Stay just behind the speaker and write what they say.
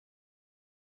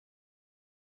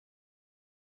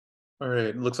All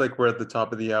right, looks like we're at the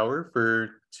top of the hour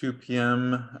for 2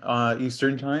 p.m.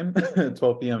 Eastern time,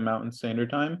 12 p.m. Mountain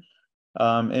Standard Time.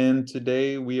 And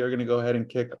today we are going to go ahead and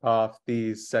kick off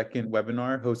the second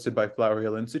webinar hosted by Flower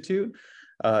Hill Institute.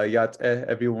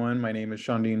 Everyone, my name is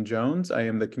Shondine Jones. I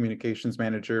am the Communications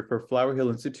Manager for Flower Hill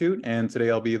Institute, and today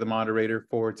I'll be the moderator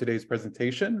for today's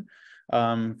presentation.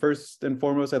 First and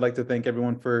foremost, I'd like to thank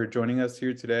everyone for joining us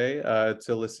here today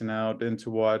to listen out and to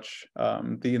watch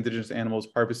the Indigenous Animals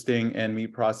Harvesting and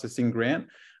Meat Processing Grant,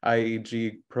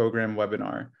 IAG program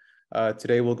webinar.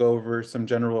 Today we'll go over some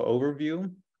general overview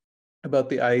about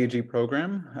the IAG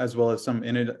program, as well as some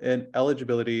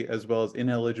eligibility as well as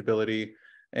ineligibility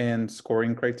and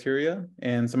scoring criteria,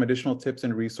 and some additional tips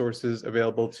and resources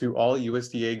available to all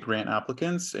USDA grant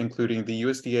applicants, including the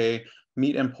USDA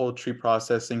Meat and Poultry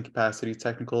Processing Capacity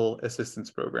Technical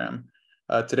Assistance Program.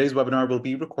 Today's webinar will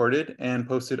be recorded and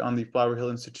posted on the Flower Hill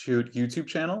Institute YouTube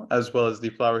channel, as well as the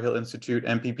Flower Hill Institute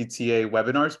MPPTA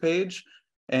webinars page.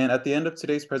 And at the end of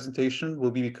today's presentation,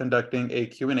 we'll be conducting a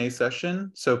Q&A session.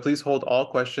 So please hold all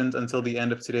questions until the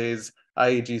end of today's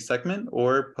IAG segment,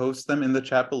 or post them in the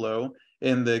chat below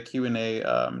in the Q&A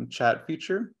chat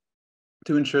feature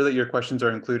to ensure that your questions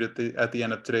are included at the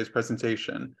end of today's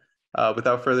presentation.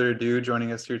 Without further ado,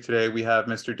 joining us here today, we have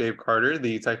Mr. Dave Carter,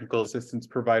 the Technical Assistance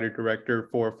Provider Director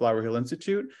for Flower Hill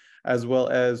Institute, as well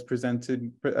as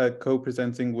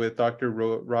co-presenting with Dr.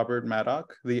 Robert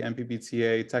Maddock, the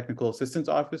MPPTA Technical Assistance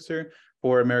Officer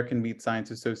for American Meat Science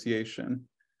Association.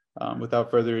 Without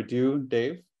further ado,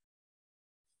 Dave.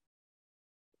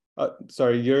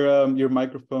 Sorry, your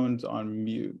microphone's on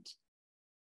mute.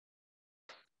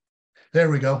 There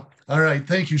we go. All right.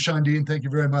 Thank you, Shondine. Thank you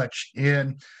very much.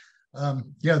 And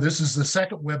yeah, this is the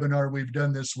second webinar we've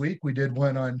done this week. We did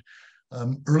one on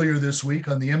earlier this week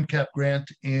on the MCAP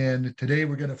grant, and today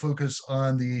we're going to focus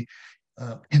on the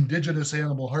Indigenous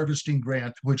Animal Harvesting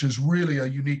Grant, which is really a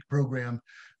unique program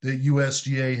that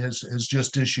USDA has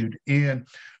just issued. And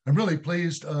I'm really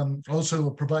pleased also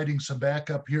providing some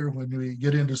backup here when we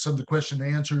get into some of the question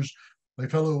and answers. My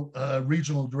fellow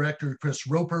Regional Director, Chris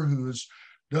Roper, who has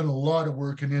done a lot of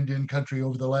work in Indian country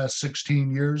over the last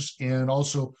 16 years, and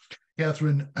also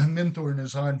Catherine Minthorn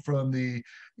is on from the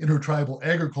Intertribal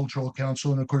Agricultural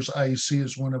Council, and of course IAC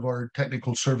is one of our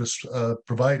technical service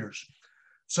providers.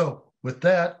 So with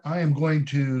that, I am going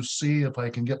to see if I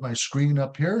can get my screen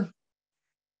up here,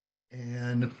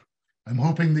 and I'm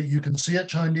hoping that you can see it,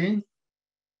 Shondine.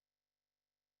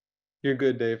 You're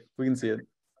good, Dave. We can see it.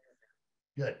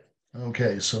 Good.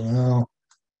 Okay, so now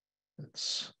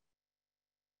it's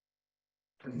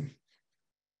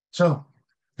so.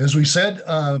 As we said,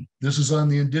 this is on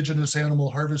the Indigenous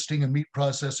Animal Harvesting and Meat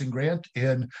Processing Grant.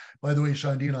 And by the way,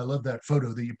 Shondine, I love that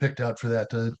photo that you picked out for that.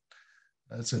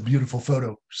 That's a beautiful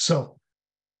photo. So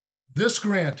this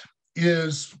grant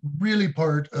is really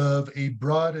part of a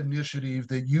broad initiative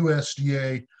that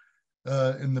USDA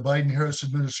and the Biden-Harris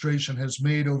administration has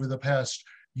made over the past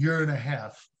year and a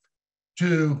half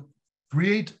to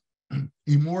create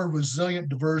a more resilient,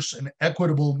 diverse, and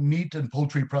equitable meat and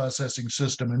poultry processing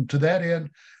system. And to that end,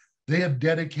 they have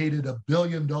dedicated $1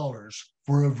 billion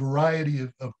for a variety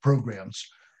of programs.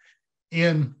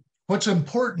 And what's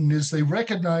important is they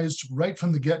recognized right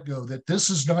from the get-go that this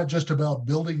is not just about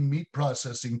building meat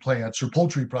processing plants or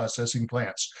poultry processing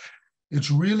plants.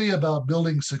 It's really about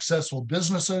building successful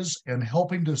businesses and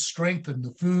helping to strengthen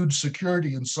the food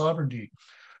security and sovereignty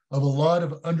of a lot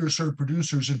of underserved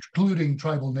producers, including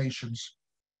tribal nations.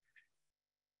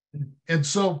 And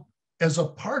so as a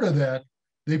part of that,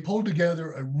 they pulled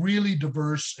together a really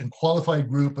diverse and qualified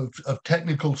group of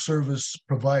technical service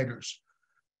providers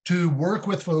to work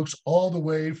with folks all the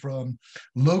way from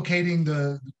locating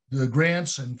the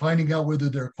grants and finding out whether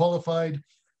they're qualified,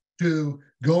 to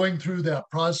going through that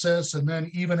process, and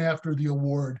then even after the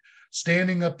award,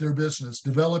 standing up their business,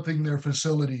 developing their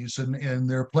facilities and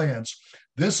their plans.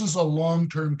 This is a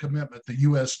long-term commitment that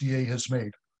USDA has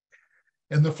made.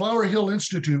 And the Flower Hill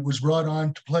Institute was brought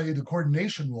on to play the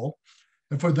coordination role.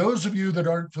 And for those of you that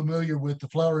aren't familiar with the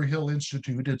Flower Hill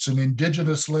Institute, it's an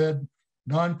Indigenous-led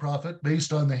nonprofit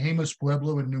based on the Jemez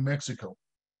Pueblo in New Mexico.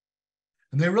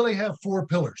 And they really have 4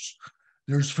 pillars.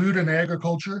 There's food and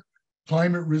agriculture,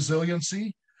 climate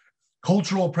resiliency,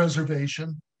 cultural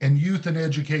preservation, and youth and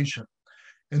education.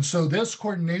 And so this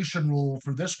coordination role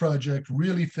for this project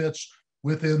really fits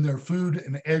within their food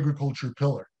and agriculture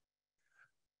pillar.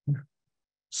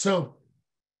 So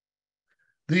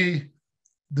the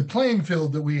playing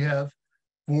field that we have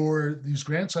for these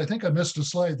grants, I think I missed a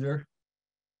slide there.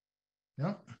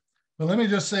 Yeah. But let me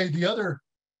just say the other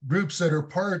groups that are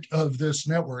part of this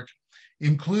network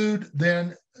include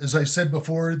then, as I said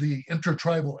before, the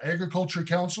Intertribal Agriculture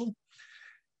Council.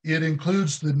 It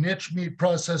includes the Niche Meat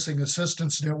Processing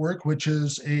Assistance Network, which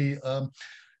is a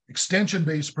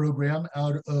extension-based program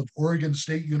out of Oregon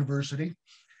State University.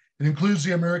 It includes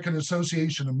the American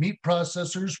Association of Meat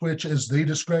Processors, which, as they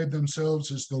describe themselves,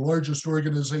 is the largest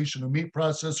organization of meat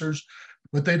processors,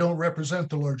 but they don't represent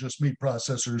the largest meat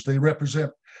processors. They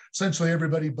represent essentially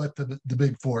everybody but the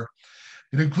big four.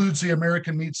 It includes the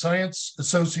American Meat Science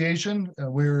Association,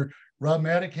 where Rob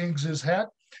Maddock hangs his hat,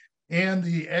 and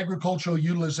the Agricultural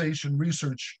Utilization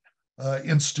Research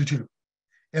Institute.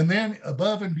 And then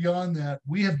above and beyond that,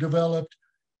 we have developed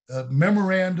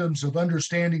memorandums of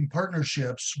understanding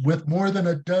partnerships with more than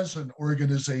a dozen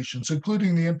organizations,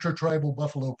 including the Intertribal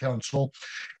Buffalo Council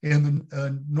and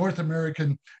the North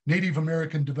American Native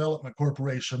American Development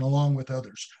Corporation, along with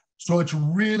others. So it's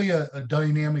really a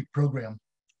dynamic program.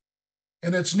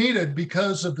 And it's needed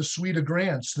because of the suite of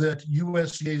grants that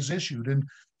USDA has issued. And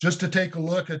just to take a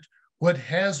look at what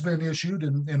has been issued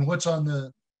and what's on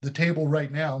the table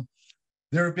right now,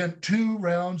 there have been 2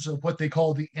 rounds of what they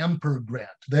call the MPER grant.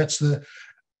 That's the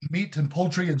Meat and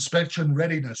Poultry Inspection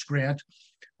Readiness Grant,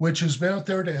 which has been out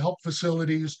there to help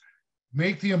facilities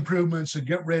make the improvements and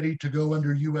get ready to go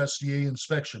under USDA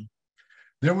inspection.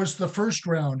 There was the first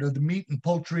round of the Meat and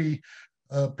Poultry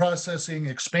Processing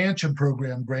Expansion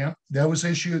Program grant. That was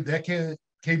issued, that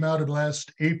came out of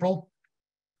last April.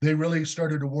 They really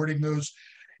started awarding those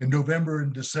in November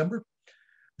and December.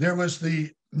 There was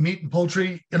the Meat and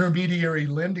Poultry Intermediary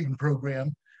Lending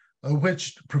Program,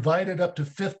 which provided up to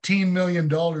 $15 million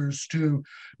to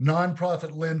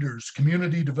nonprofit lenders,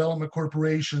 community development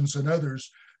corporations, and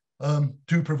others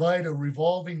to provide a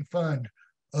revolving fund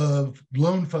of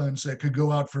loan funds that could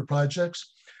go out for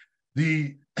projects.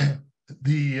 The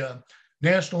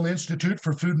National Institute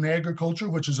for Food and Agriculture,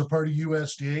 which is a part of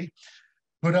USDA,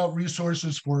 put out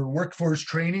resources for workforce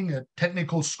training at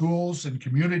technical schools and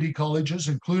community colleges,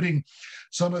 including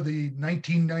some of the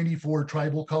 1994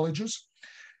 tribal colleges.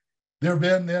 There have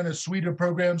been then a suite of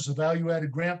programs, the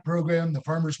Value-Added Grant Program, the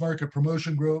Farmers Market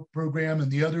Promotion Growth Program, and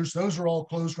the others. Those are all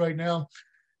closed right now.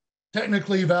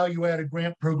 Technically, Value-Added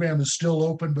Grant Program is still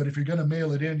open, but if you're going to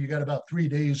mail it in, you got about 3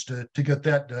 days to get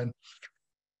that done.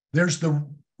 There's the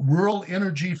Rural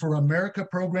Energy for America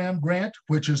Program grant,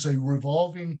 which is a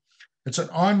revolving, it's an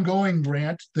ongoing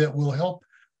grant that will help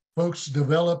folks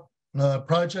develop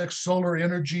projects, solar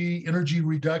energy, energy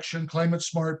reduction, climate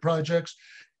smart projects.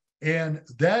 And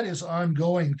that is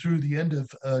ongoing through the end of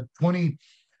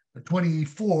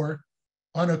 2024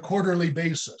 on a quarterly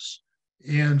basis.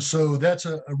 And so that's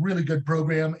a really good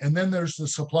program. And then there's the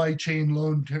Supply Chain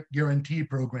Loan Guarantee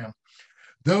Program.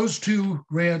 Those 2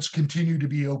 grants continue to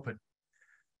be open.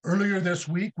 Earlier this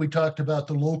week, we talked about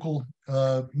the local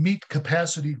meat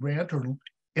capacity grant, or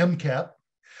MCAP.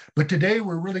 But today,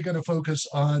 we're really going to focus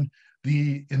on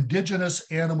the Indigenous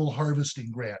Animal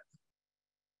Harvesting Grant.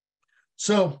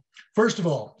 So first of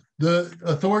all, the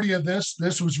authority of this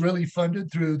was really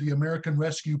funded through the American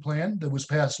Rescue Plan that was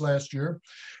passed last year.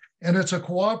 And it's a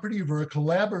cooperative or a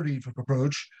collaborative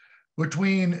approach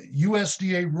between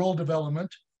USDA Rural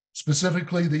Development,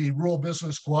 specifically the Rural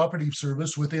Business Cooperative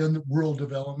Service within rural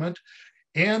development,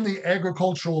 and the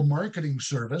Agricultural Marketing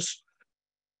Service,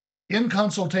 in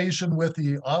consultation with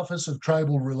the Office of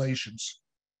Tribal Relations.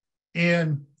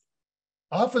 And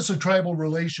Office of Tribal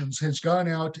Relations has gone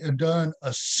out and done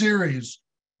a series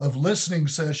of listening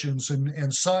sessions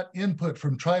and sought input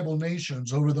from tribal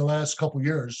nations over the last couple of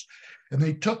years. And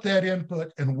they took that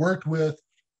input and worked with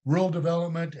rural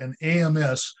development and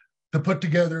AMS to put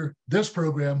together this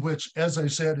program, which, as I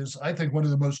said, is, I think, one of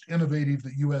the most innovative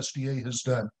that USDA has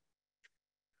done.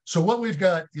 So what we've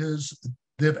got is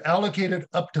they've allocated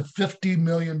up to $50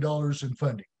 million in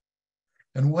funding.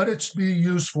 And what it's being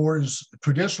used for is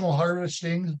traditional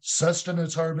harvesting,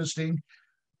 sustenance harvesting,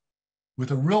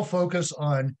 with a real focus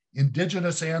on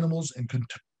indigenous animals and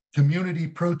community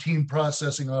protein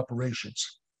processing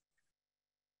operations.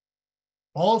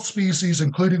 All species,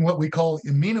 including what we call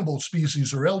amenable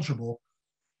species, are eligible,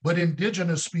 but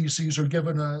indigenous species are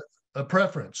given a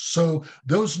preference. So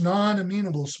those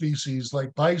non-amenable species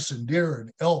like bison, deer,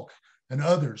 and elk, and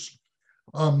others,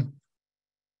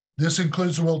 this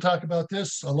includes, we'll talk about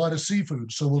this, a lot of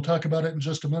seafood, so we'll talk about it in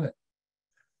just a minute.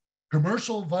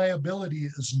 Commercial viability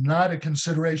is not a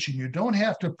consideration. You don't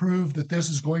have to prove that this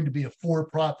is going to be a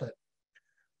for-profit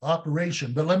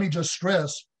operation, but let me just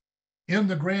stress, in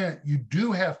the grant, you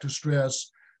do have to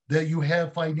stress that you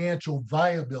have financial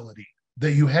viability,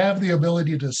 that you have the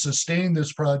ability to sustain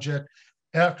this project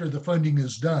after the funding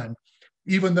is done,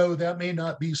 even though that may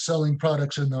not be selling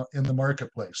products in the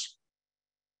marketplace.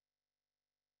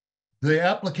 The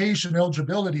application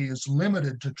eligibility is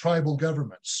limited to tribal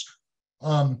governments.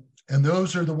 And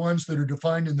those are the ones that are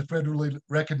defined in the federally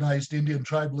recognized Indian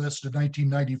tribe list of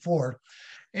 1994.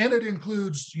 And it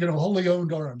includes, wholly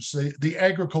owned arms, the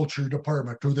agriculture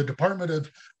department or the Department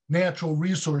of Natural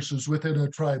Resources within a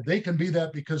tribe. They can be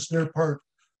that because they're part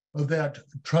of that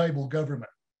tribal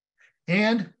government.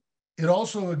 And it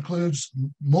also includes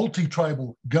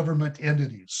multi-tribal government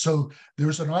entities. So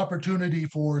there's an opportunity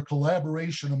for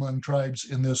collaboration among tribes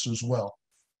in this as well.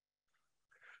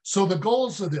 So the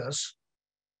goals of this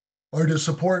are to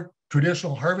support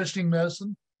traditional harvesting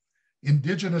medicine,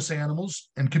 indigenous animals,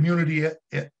 and community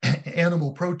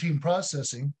animal protein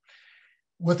processing,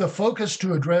 with a focus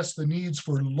to address the needs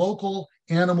for local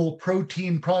animal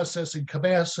protein processing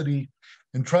capacity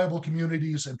in tribal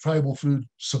communities and tribal food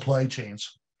supply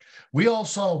chains. We all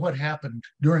saw what happened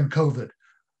during COVID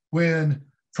when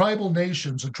tribal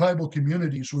nations and tribal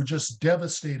communities were just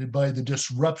devastated by the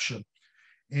disruption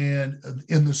and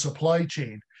in the supply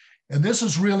chain. And this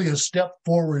is really a step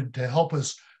forward to help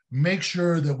us make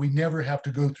sure that we never have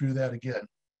to go through that again.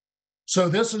 So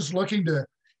this is looking to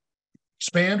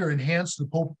expand or enhance the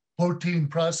protein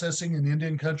processing in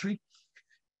Indian country.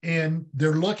 And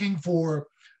they're looking for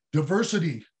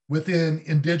diversity within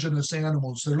indigenous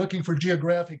animals. They're looking for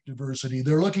geographic diversity.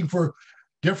 They're looking for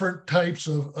different types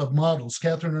of models.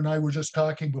 Catherine and I were just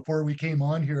talking before we came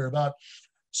on here about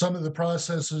some of the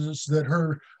processes that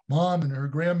her mom and her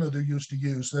grandmother used to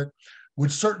use that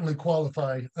would certainly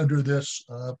qualify under this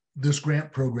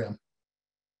grant program.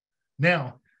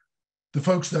 Now, the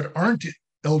folks that aren't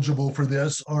eligible for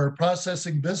this are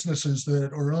processing businesses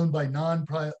that are owned by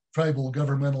non-tribal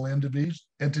governmental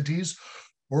entities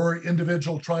or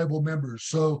individual tribal members.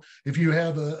 So if you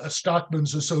have a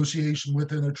stockman's association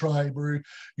within a tribe, or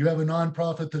you have a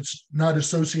nonprofit that's not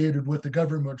associated with the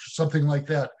government or something like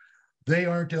that, they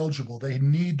aren't eligible. They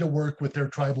need to work with their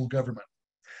tribal government.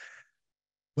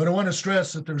 But I want to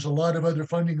stress that there's a lot of other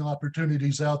funding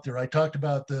opportunities out there. I talked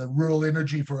about the Rural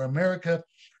Energy for America,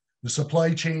 the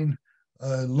Supply Chain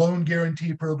Loan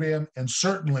Guarantee Program, and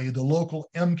certainly the local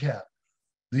MCAT,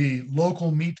 the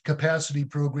Local Meat Capacity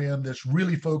Program that's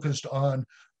really focused on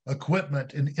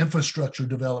equipment and infrastructure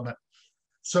development.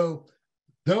 So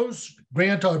those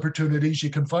grant opportunities,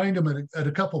 you can find them at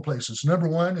a couple places. Number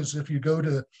one is if you go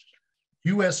to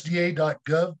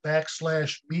usda.gov/meat,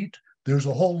 there's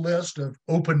a whole list of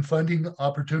open funding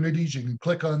opportunities. You can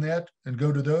click on that and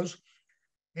go to those.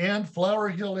 And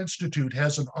Flowerhill.institute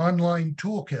has an online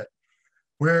toolkit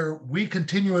where we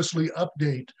continuously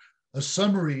update a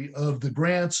summary of the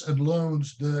grants and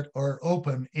loans that are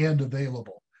open and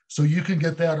available. So you can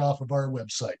get that off of our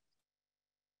website.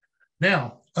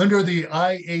 Now, under the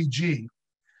IAG,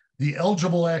 the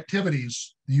eligible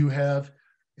activities you have,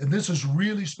 and this is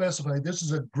really specified. This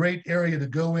is a great area to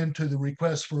go into the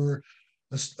request for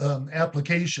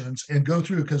applications and go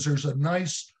through, because there's a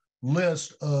nice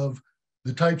list of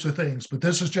the types of things, but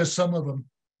this is just some of them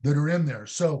that are in there.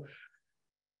 So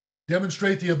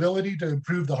demonstrate the ability to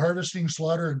improve the harvesting,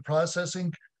 slaughter, and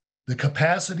processing, the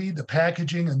capacity, the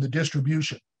packaging, and the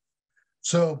distribution.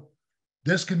 So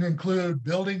this can include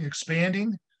building,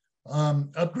 expanding,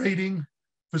 upgrading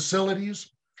facilities.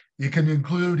 It can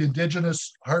include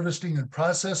indigenous harvesting and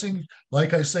processing,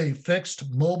 like I say, fixed,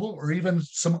 mobile, or even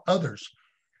some others.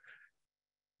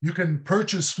 You can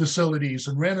purchase facilities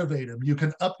and renovate them. You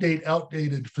can update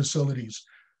outdated facilities.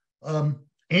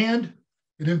 And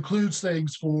it includes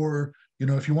things for,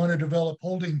 if you want to develop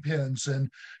holding pens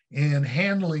and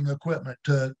handling equipment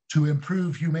to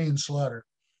improve humane slaughter.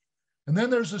 And then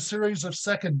there's a series of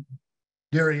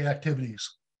secondary activities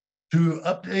to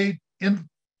update,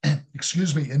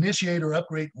 initiate or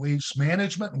upgrade waste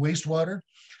management and wastewater,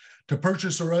 to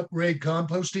purchase or upgrade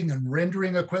composting and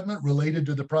rendering equipment related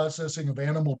to the processing of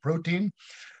animal protein,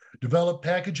 develop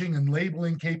packaging and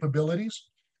labeling capabilities.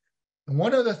 And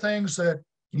one of the things that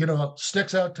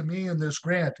sticks out to me in this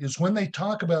grant is when they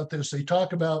talk about this, they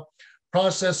talk about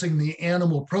processing the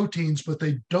animal proteins, but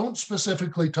they don't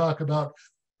specifically talk about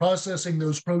processing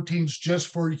those proteins just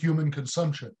for human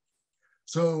consumption.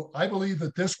 So I believe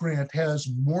that this grant has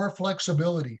more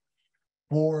flexibility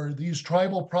for these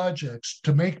tribal projects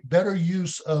to make better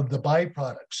use of the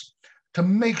byproducts, to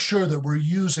make sure that we're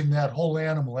using that whole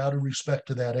animal out of respect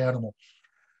to that animal.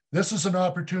 This is an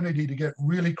opportunity to get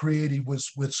really creative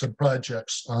with some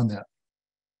projects on that.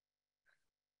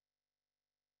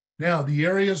 Now, the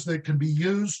areas that can be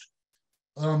used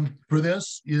for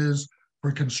this is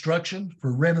for construction,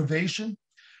 for renovation.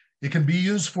 It can be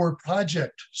used for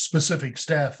project-specific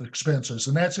staff expenses,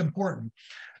 and that's important.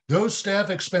 Those staff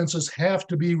expenses have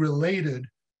to be related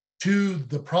to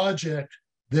the project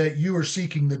that you are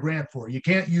seeking the grant for. You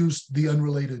can't use the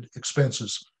unrelated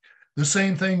expenses. The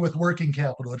same thing with working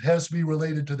capital. It has to be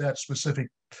related to that specific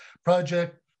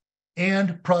project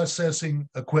and processing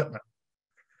equipment.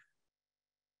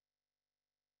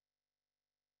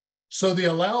 So the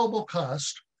allowable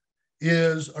cost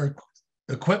is our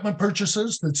equipment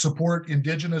purchases that support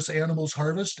indigenous animals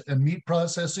harvest and meat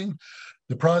processing,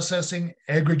 the processing,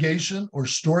 aggregation, or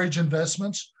storage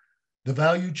investments, the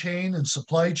value chain and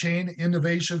supply chain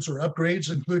innovations or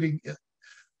upgrades, including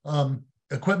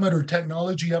equipment or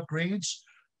technology upgrades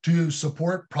to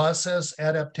support process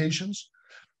adaptations,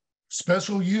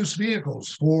 special use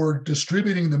vehicles for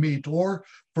distributing the meat or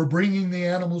for bringing the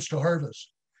animals to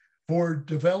harvest, for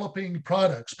developing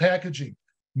products, packaging,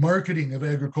 marketing of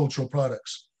agricultural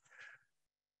products.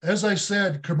 As I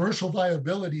said, commercial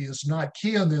viability is not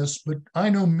key on this, but I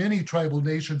know many tribal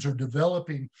nations are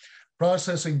developing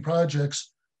processing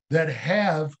projects that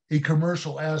have a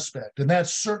commercial aspect, and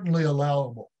that's certainly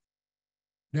allowable.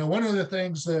 Now, one of the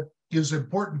things that is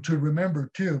important to remember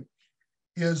too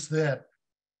is that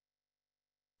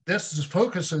this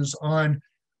focuses on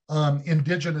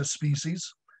indigenous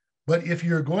species, but if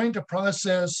you're going to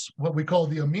process what we call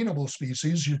the amenable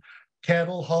species,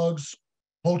 cattle, hogs,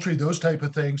 poultry, those type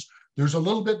of things, there's a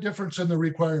little bit difference in the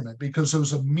requirement because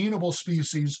those amenable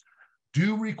species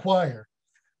do require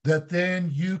that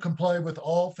then you comply with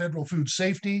all federal food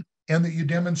safety and that you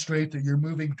demonstrate that you're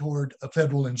moving toward a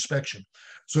federal inspection.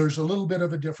 So there's a little bit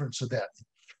of a difference of that.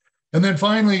 And then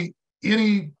finally,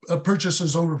 any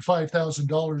purchases over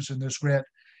 $5,000 in this grant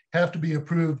have to be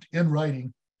approved in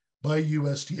writing by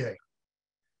USDA.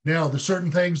 Now, there's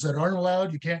certain things that aren't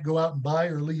allowed. You can't go out and buy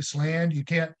or lease land. You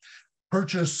can't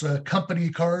purchase company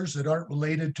cars that aren't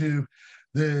related to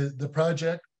the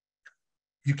project.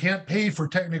 You can't pay for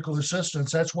technical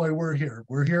assistance. That's why we're here.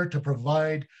 We're here to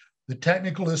provide the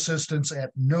technical assistance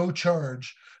at no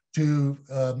charge to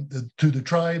the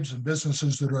tribes and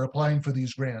businesses that are applying for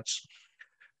these grants.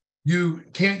 You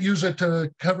can't use it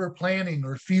to cover planning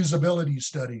or feasibility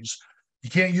studies. You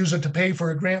can't use it to pay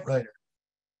for a grant writer.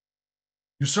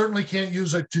 You certainly can't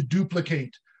use it to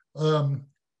duplicate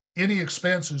any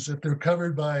expenses if they're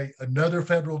covered by another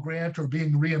federal grant or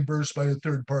being reimbursed by a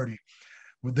third party.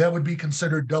 That would be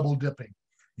considered double dipping.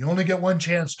 You only get one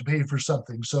chance to pay for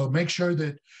something. So make sure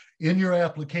that in your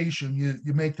application,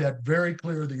 you make that very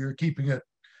clear that you're keeping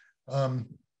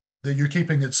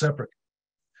it separate.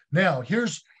 Now,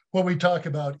 here's what we talk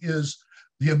about is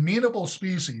the amenable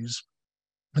species.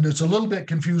 And it's a little bit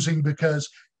confusing because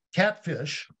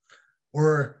catfish,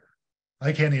 or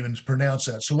I can't even pronounce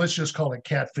that. So let's just call it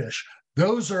catfish.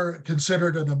 Those are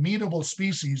considered an amenable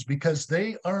species because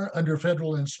they are under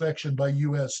federal inspection by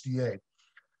USDA.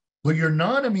 But your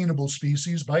non-amenable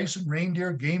species, bison,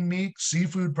 reindeer, game meat,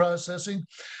 seafood processing,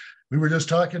 we were just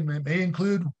talking, may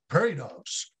include prairie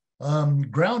dogs,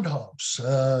 groundhogs,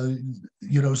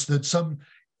 that some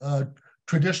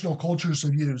traditional cultures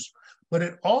have used. But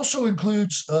it also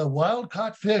includes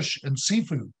wild-caught fish and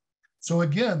seafood. So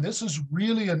again, this is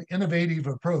really an innovative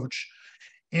approach.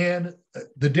 And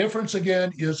the difference,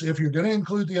 again, is if you're going to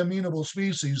include the amenable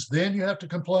species, then you have to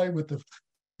comply with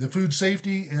the food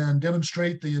safety and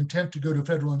demonstrate the intent to go to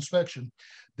federal inspection.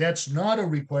 That's not a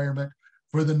requirement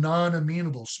for the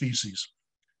non-amenable species.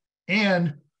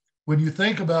 And when you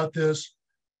think about this,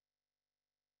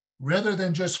 rather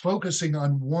than just focusing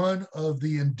on one of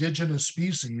the indigenous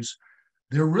species,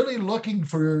 they're really looking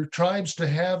for tribes to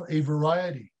have a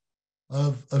variety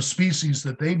of species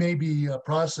that they may be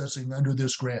processing under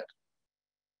this grant.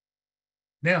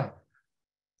 Now,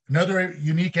 another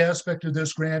unique aspect of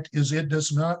this grant is it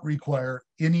does not require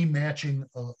any matching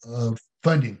of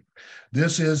funding.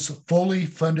 This is fully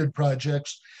funded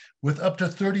projects with up to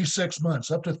 36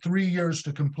 months, up to 3 years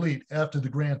to complete after the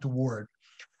grant award.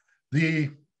 There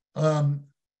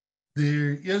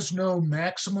is no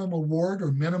maximum award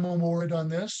or minimum award on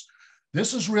this.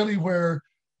 This is really where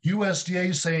USDA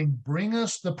is saying, bring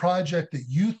us the project that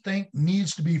you think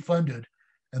needs to be funded,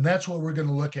 and that's what we're going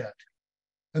to look at.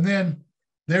 And then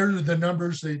there are the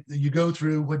numbers that you go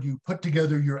through when you put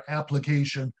together your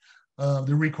application,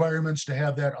 the requirements to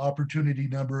have that opportunity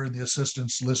number and the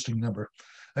assistance listing number.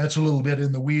 That's a little bit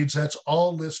in the weeds. That's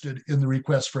all listed in the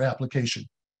request for application.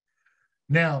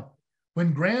 Now,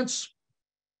 when grants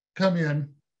come in,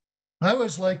 I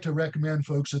always like to recommend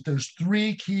folks that there's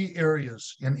 3 key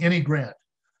areas in any grant.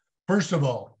 First of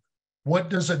all, what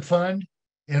does it fund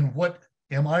and what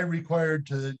am I required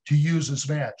to use as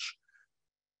match?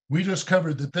 We just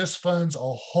covered that this funds a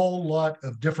whole lot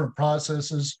of different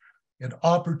processes and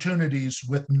opportunities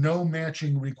with no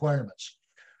matching requirements.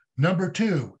 Number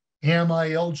 2, am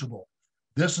I eligible?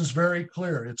 This is very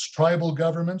clear. It's tribal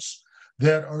governments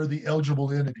that are the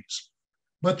eligible entities.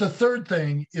 But the third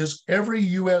thing is every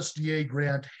USDA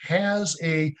grant has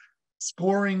a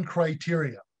scoring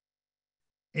criteria.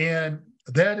 And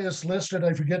that is listed,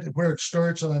 I forget where it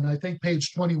starts on, I think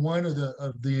page 21 of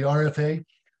the RFA.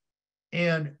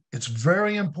 And it's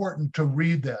very important to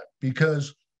read that,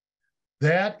 because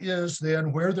that is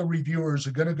then where the reviewers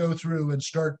are going to go through and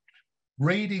start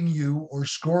rating you or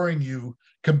scoring you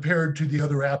compared to the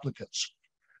other applicants.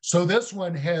 So this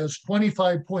one has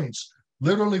 25 points.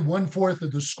 Literally 1/4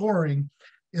 of the scoring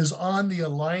is on the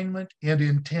alignment and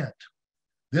intent.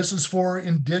 This is for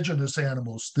indigenous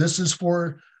animals. This is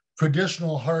for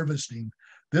traditional harvesting.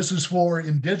 This is for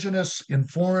indigenous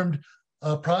informed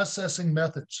processing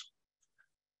methods.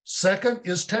 Second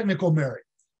is technical merit.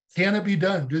 Can it be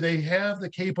done? Do they have the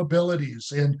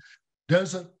capabilities? And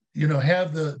does it,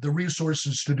 have the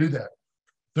resources to do that?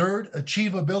 Third,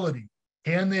 achievability.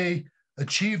 Can they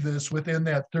achieve this within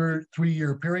that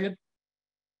 3-year period?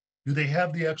 Do they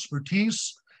have the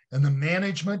expertise and the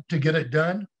management to get it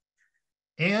done?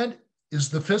 And is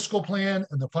the fiscal plan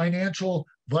and the financial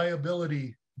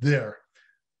viability there?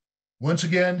 Once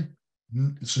again,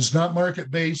 this is not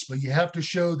market-based, but you have to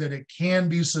show that it can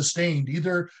be sustained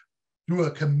either through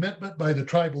a commitment by the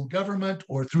tribal government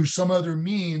or through some other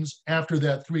means after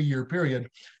that 3-year period.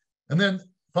 And then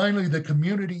finally, the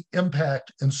community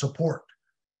impact and support.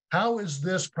 How is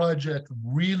this project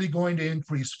really going to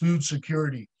increase food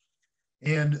security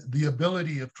and the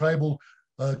ability of tribal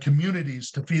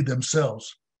communities to feed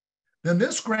themselves? Then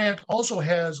this grant also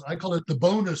has, I call it the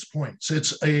bonus points.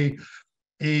 It's a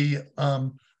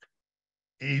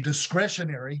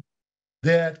discretionary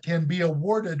that can be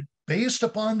awarded based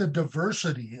upon the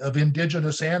diversity of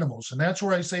indigenous animals. And that's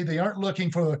where I say they aren't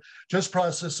looking for just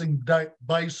processing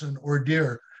bison or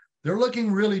deer. They're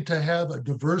looking really to have a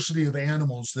diversity of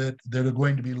animals that are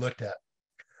going to be looked at.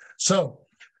 So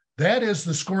that is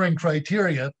the scoring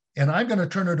criteria. And I'm going to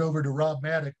turn it over to Rob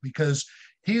Maddock, because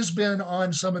he's been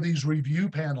on some of these review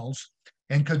panels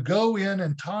and could go in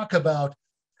and talk about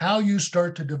how you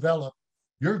start to develop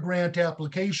your grant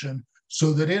application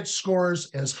so that it scores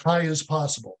as high as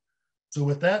possible. So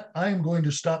with that, I am going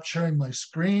to stop sharing my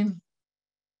screen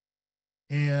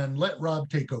and let Rob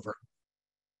take over.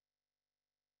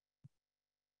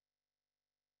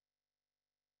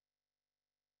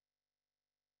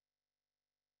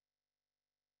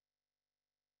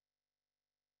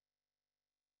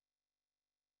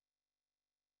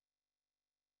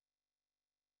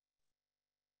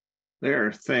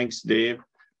 There, thanks, Dave.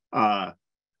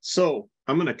 So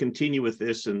I'm going to continue with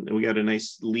this, and we got a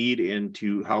nice lead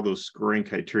into how those scoring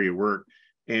criteria work.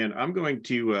 And I'm going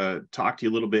to talk to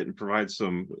you a little bit and provide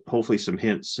hopefully some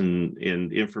hints and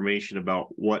information about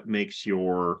what makes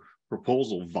your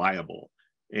proposal viable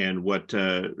and what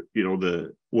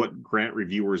what grant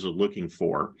reviewers are looking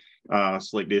for. So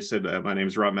like Dave said, my name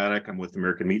is Rob Maddock. I'm with the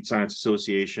American Meat Science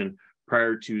Association.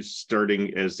 Prior to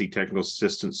starting as the technical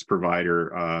assistance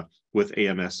provider with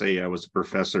AMSA, I was a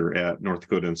professor at North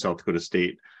Dakota and South Dakota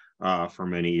State for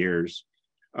many years.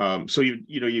 So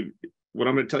what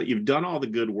I'm going to tell you, you've done all the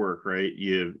good work, right?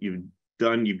 You've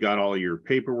got all your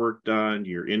paperwork done.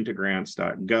 You're into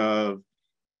grants.gov.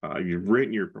 You've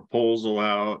written your proposal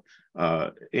out,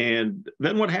 and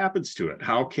then what happens to it?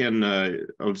 How can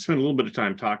I'll spend a little bit of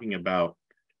time talking about?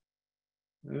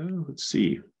 Let's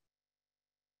see.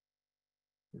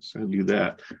 So I'll do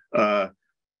that.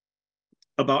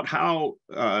 About how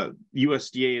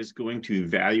USDA is going to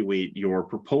evaluate your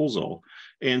proposal.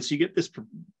 And so you get this,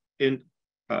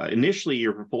 initially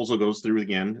your proposal goes through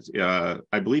again.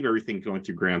 I believe everything's going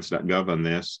through grants.gov on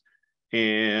this.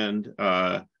 And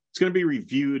it's going to be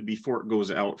reviewed before it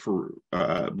goes out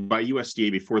by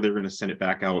USDA before they're going to send it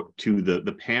back out to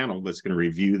the panel that's going to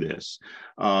review this.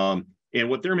 And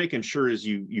what they're making sure is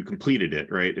you completed it,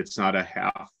 right? It's not a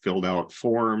half filled out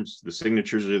forms. The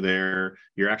signatures are there.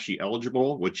 You're actually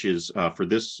eligible, which is for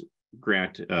this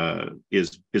grant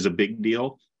is a big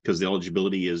deal, because the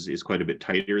eligibility is quite a bit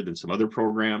tighter than some other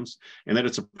programs, and that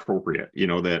it's appropriate.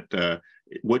 That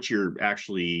what you're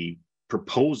actually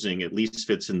proposing at least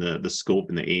fits in the scope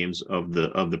and the aims of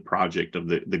the project, of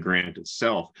the grant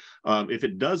itself. If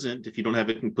it doesn't, if you don't have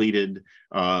it completed,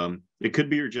 it could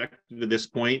be rejected at this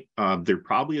point. There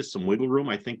probably is some wiggle room,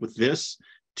 I think, with this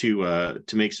to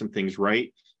make some things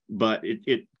right, but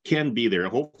it can be there.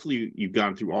 Hopefully you've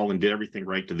gone through all and did everything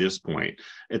right to this point.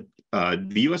 The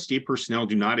USDA personnel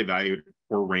do not evaluate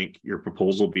or rank your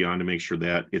proposal beyond to make sure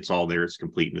that it's all there, it's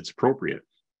complete, and it's appropriate.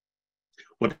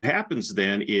 What happens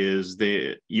then is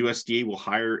the USDA will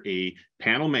hire a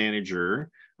panel manager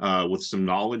with some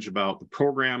knowledge about the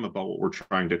program, about what we're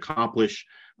trying to accomplish.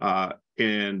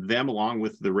 And them, along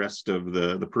with the rest of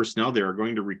the personnel there, are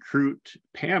going to recruit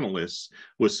panelists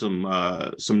with some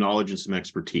knowledge and some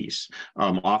expertise.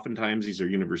 Oftentimes, these are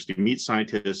university meat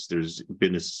scientists. There's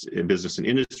business and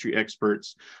industry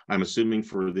experts. I'm assuming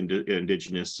for the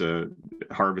Indigenous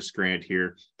harvest grant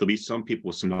here, there'll be some people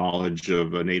with some knowledge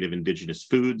of native Indigenous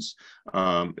foods.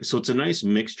 So it's a nice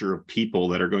mixture of people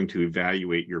that are going to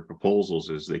evaluate your proposals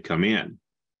as they come in.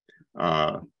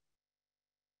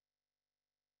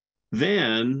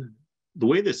 Then the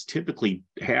way this typically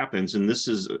happens, and this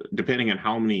is depending on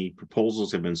how many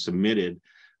proposals have been submitted,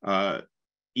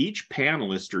 each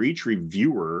panelist or each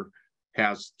reviewer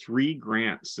has 3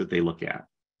 grants that they look at.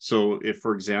 So if,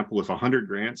 for example, if 100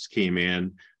 grants came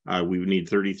in, we would need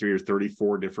 33 or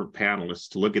 34 different panelists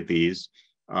to look at these.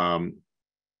 But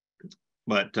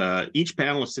each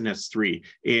panelist then has 3,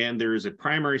 and there is a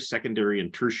primary, secondary,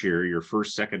 and tertiary, or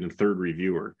first, second, and third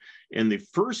reviewer. And the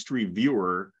first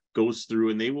reviewer goes through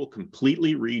and they will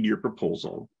completely read your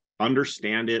proposal,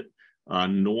 understand it,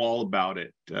 know all about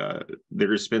it. They're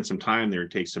going to spend some time there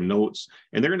and take some notes,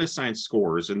 and they're going to assign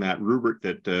scores. And that rubric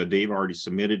that Dave already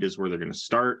submitted is where they're going to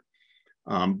start.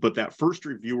 But that first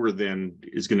reviewer then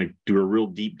is going to do a real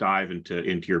deep dive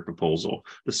into your proposal.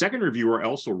 The second reviewer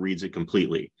also reads it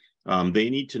completely. They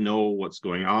need to know what's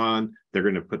going on. They're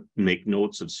going to make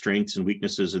notes of strengths and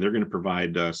weaknesses, and they're going to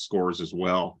provide scores as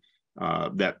well.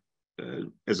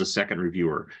 As a second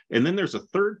reviewer. And then there's a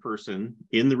third person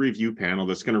in the review panel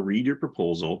that's going to read your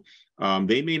proposal.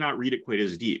 They may not read it quite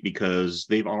as deep because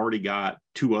they've already got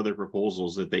 2 other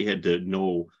proposals that they had to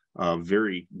know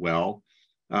very well.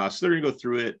 So they're going to go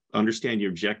through it, understand your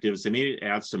objectives. They may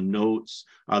add some notes.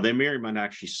 They may or might not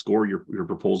actually score your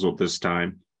proposal at this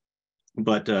time.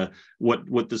 But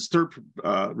what this third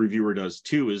reviewer does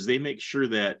too is they make sure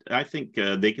that I think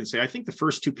they can say, I think the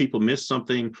first 2 people missed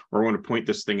something, or I want to point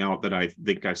this thing out that I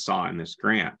think I saw in this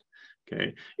grant.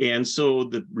 Okay. And so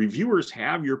the reviewers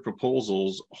have your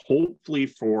proposals hopefully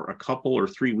for a couple or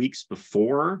 3 weeks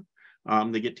before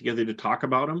they get together to talk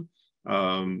about them.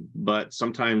 But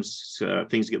sometimes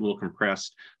things get a little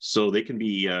compressed, so they can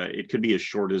be it could be as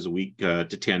short as a week to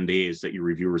 10 days that your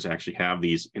reviewers actually have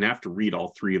these and have to read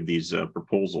all 3 of these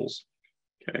proposals.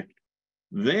 Okay,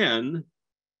 then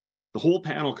the whole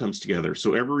panel comes together.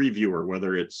 So every reviewer,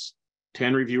 whether it's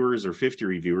 10 reviewers or 50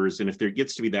 reviewers, and if there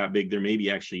gets to be that big, there may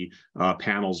be actually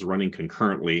panels running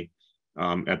concurrently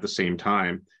at the same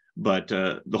time. But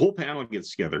the whole panel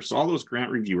gets together. So all those grant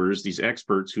reviewers, these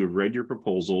experts who have read your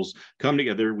proposals, come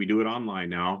together. We do it online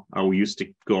now. We used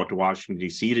to go out to Washington,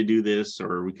 D.C. to do this,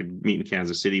 or we could meet in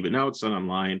Kansas City, but now it's done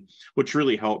online, which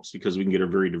really helps because we can get a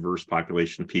very diverse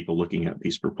population of people looking at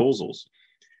these proposals.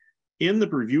 In the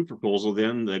review proposal,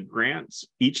 then the grants,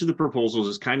 each of the proposals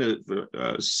is kind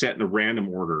of set in a random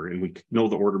order, and we know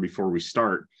the order before we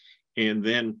start. And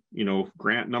then,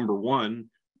 grant number 1,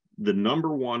 the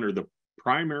number 1 or the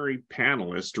primary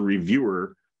panelist or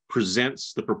reviewer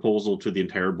presents the proposal to the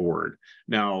entire board.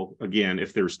 Now, again,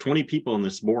 if there's 20 people on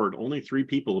this board, only 3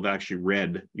 people have actually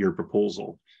read your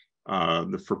proposal,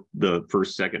 the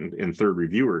first, second, and third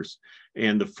reviewers.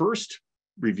 And the first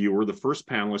reviewer, the first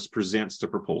panelist, presents the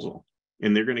proposal.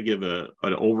 And they're going to give an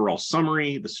overall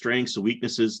summary, the strengths, the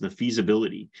weaknesses, the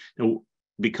feasibility. Now,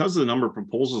 because of the number of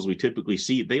proposals we typically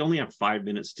see, they only have 5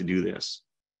 minutes to do this.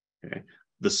 Okay.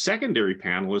 The secondary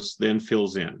panelist then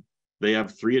fills in. They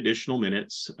have 3 additional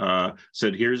minutes.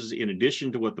 Said, here's, in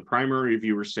addition to what the primary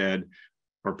reviewer said,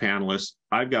 or panelist,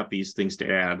 I've got these things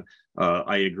to add.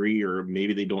 I agree, or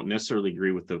maybe they don't necessarily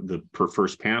agree with the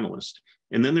first panelist.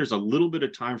 And then there's a little bit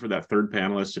of time for that third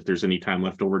panelist, if there's any time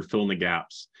left over, to fill in the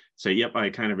gaps. Say, yep,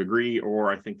 I kind of agree,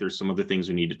 or I think there's some other things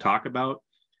we need to talk about.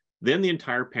 Then the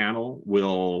entire panel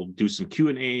will do some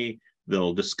Q&A.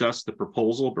 They'll discuss the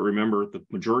proposal, but remember, the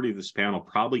majority of this panel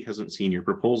probably hasn't seen your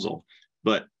proposal.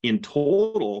 But in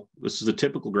total, this is a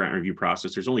typical grant review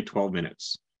process. There's only 12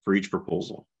 minutes for each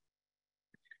proposal.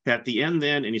 At the end,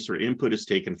 then, any sort of input is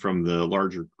taken from the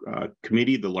larger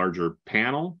committee, the larger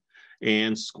panel,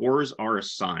 and scores are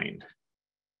assigned.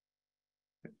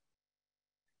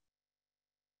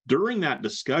 During that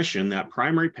discussion, that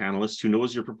primary panelist who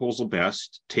knows your proposal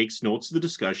best takes notes of the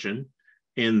discussion.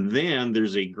 And then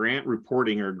there's a grant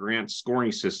reporting or grant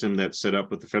scoring system that's set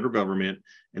up with the federal government,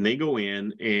 and they go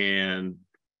in and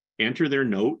enter their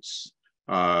notes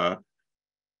and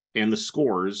the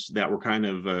scores that were kind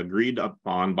of agreed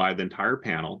upon by the entire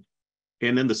panel.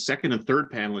 And then the second and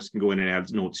third panelists can go in and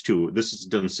add notes too. This is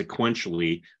done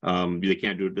sequentially. They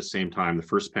can't do it at the same time. The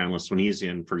first panelist, when he's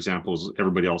in, for example,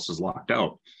 everybody else is locked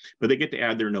out. But they get to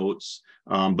add their notes,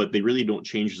 but they really don't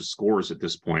change the scores at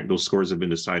this point. Those scores have been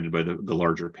decided by the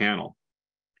larger panel.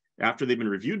 After they've been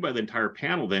reviewed by the entire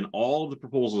panel, then all of the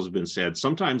proposals have been said.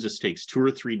 Sometimes this takes 2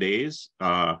 or 3 days.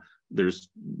 There's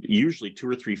usually 2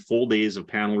 or 3 full days of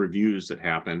panel reviews that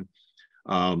happen.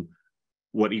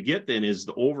 What you get then is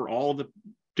all the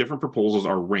different proposals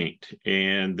are ranked,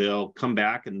 and they'll come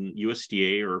back, and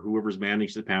USDA or whoever's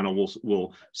managed the panel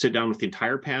will sit down with the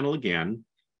entire panel again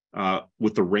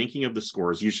with the ranking of the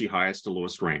scores, usually highest to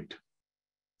lowest ranked,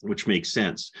 which makes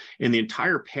sense. And the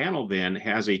entire panel then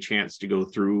has a chance to go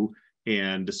through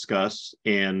and discuss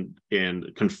and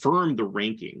confirm the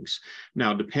rankings.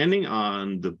 Now, depending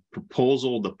on the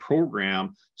proposal, the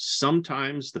program,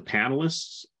 sometimes the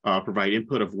panelists provide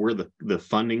input of where the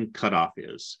funding cutoff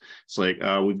is. It's like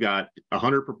we've got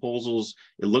 100 proposals.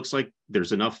 It looks like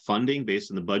there's enough funding based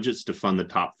on the budgets to fund the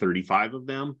top 35 of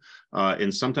them.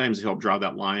 And sometimes they help draw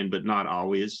that line, but not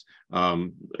always.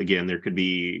 Again,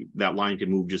 that line can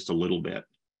move just a little bit.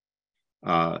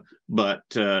 And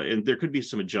there could be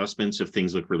some adjustments if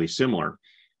things look really similar.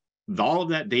 All of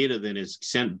that data then is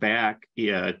sent back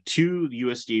to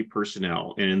USDA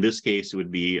personnel. And in this case, it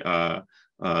would be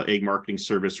Ag Marketing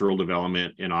Service, Rural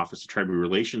Development, and Office of Tribal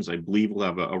Relations. I believe will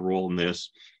have a role in this.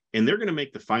 And they're going to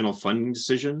make the final funding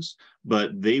decisions,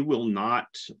 but they will not,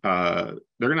 they're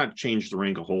going to change the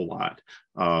rank a whole lot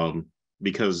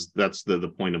because that's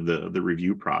the point of the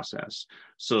review process.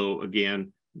 So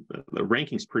again, the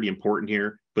ranking is pretty important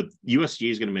here, but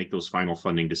USDA is going to make those final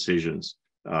funding decisions.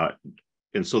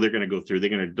 And so they're going to go through, they're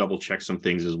going to double check some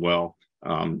things as well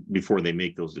before they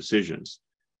make those decisions.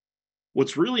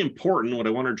 What's really important, what I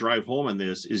want to drive home on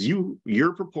this is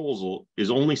your proposal is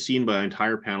only seen by an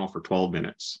entire panel for 12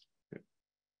 minutes.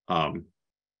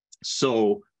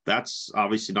 So that's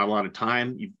obviously not a lot of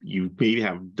time. You maybe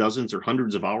have dozens or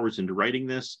hundreds of hours into writing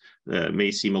this. It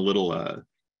may seem a little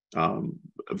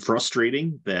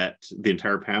frustrating that the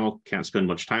entire panel can't spend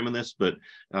much time on this, but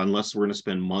unless we're going to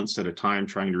spend months at a time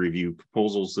trying to review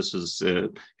proposals, this is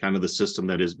kind of the system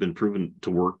that has been proven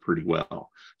to work pretty well.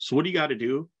 So what do you got to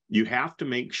do? You have to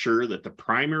make sure that the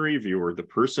primary reviewer, the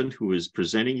person who is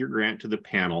presenting your grant to the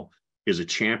panel, is a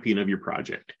champion of your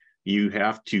project. You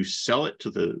have to sell it to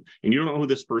and you don't know who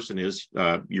this person is,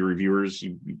 your reviewers,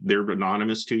 they're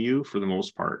anonymous to you for the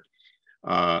most part.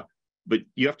 But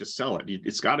you have to sell it.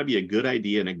 It's got to be a good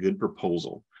idea and a good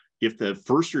proposal. If the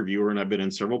first reviewer, and I've been in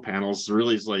several panels,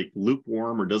 really is like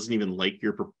lukewarm or doesn't even like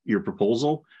your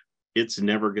proposal, it's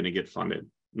never going to get funded.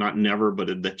 Not never,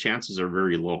 but the chances are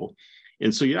very low.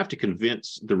 And so you have to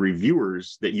convince the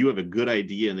reviewers that you have a good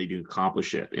idea and they do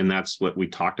accomplish it. And that's what we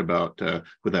talked about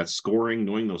with that scoring.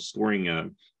 Knowing those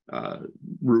scoring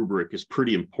rubric is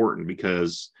pretty important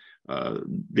because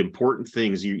the important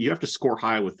things, you have to score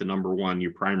high with the number one,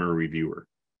 your primary reviewer.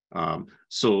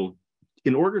 So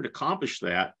in order to accomplish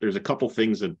that, there's a couple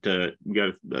things that we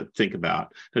got to think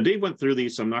about. Now, Dave went through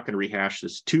these, so I'm not going to rehash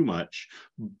this too much,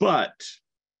 but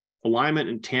alignment,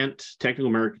 intent,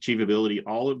 technical merit, achievability,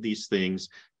 all of these things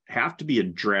have to be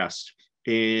addressed.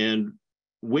 And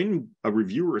when a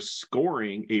reviewer is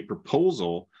scoring a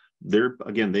proposal,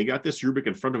 they got this rubric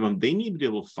in front of them. They need to be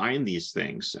able to find these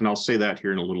things. And I'll say that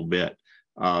here in a little bit.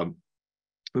 But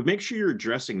make sure you're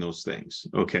addressing those things,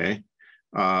 okay?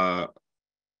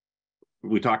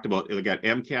 We talked about, they got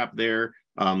MCAP there.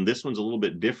 This one's a little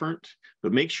bit different,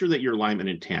 but make sure that your alignment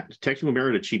intent, technical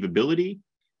merit, achievability,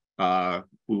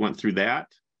 we went through that.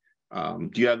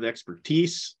 Do you have the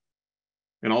expertise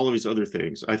and all of these other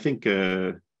things? I think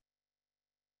a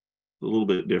little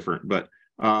bit different, but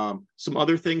some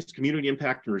other things, community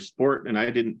impact and support. And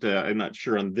I'm not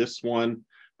sure on this one,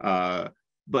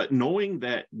 but knowing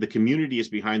that the community is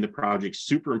behind the project,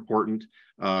 super important.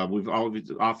 We've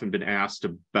often been asked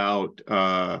about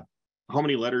how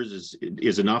many letters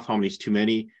is enough, how many is too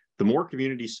many. The more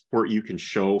community support you can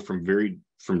show from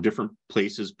different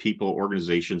places, people,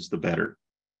 organizations, the better.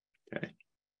 Okay.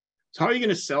 So how are you going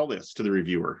to sell this to the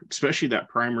reviewer, especially that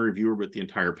primary reviewer with the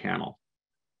entire panel?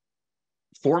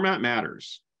 Format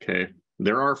matters. Okay.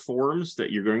 There are forms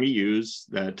that you're going to use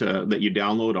that you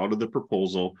download out of the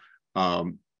proposal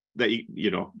that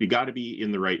you got to be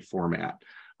in the right format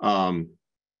and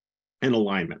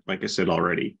alignment, like I said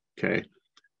already. Okay.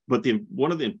 But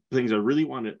one of the things I really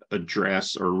want to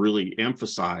address or really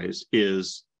emphasize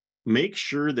is make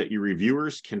sure that your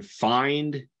reviewers can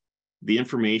find the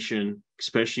information,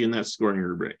 especially in that scoring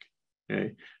rubric.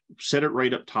 Okay, set it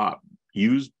right up top.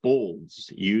 Use bolds,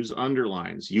 use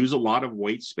underlines, use a lot of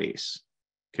white space.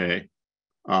 Okay,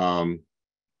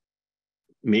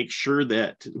 Make sure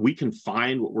that we can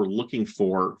find what we're looking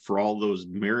for all those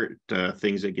merit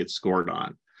things that get scored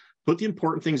on. Put the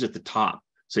important things at the top.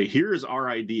 Say, here's our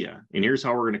idea, and here's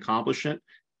how we're going to accomplish it.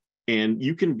 And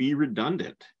you can be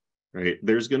redundant, right?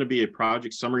 There's going to be a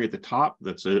project summary at the top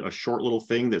that's a short little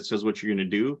thing that says what you're going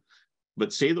to do,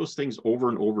 but say those things over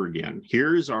and over again.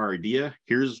 Here's our idea.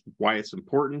 Here's why it's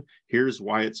important. Here's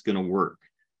why it's going to work.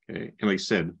 Okay. And like I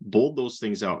said, bold those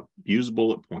things out. Use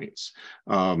bullet points.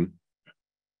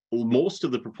 Most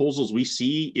of the proposals we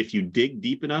see, if you dig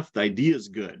deep enough, the idea is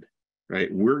good, right?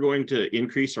 We're going to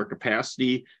increase our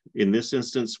capacity. In this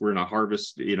instance, we're going to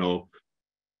harvest,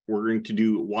 we're going to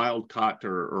do wild caught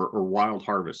or wild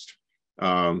harvest.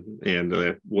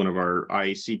 And one of our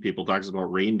IAC people talks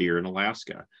about reindeer in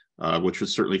Alaska, which would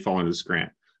certainly fall into this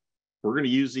grant. We're going to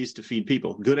use these to feed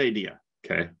people. Good idea.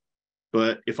 Okay.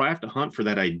 But if I have to hunt for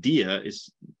that idea,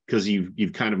 it's because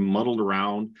you've kind of muddled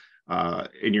around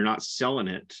and you're not selling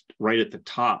it right at the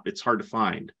top, it's hard to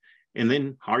find. And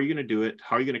then how are you going to do it?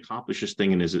 How are you going to accomplish this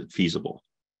thing? And is it feasible?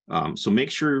 So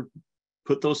make sure,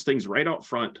 put those things right out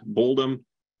front, bold them,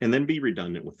 and then be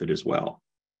redundant with it as well.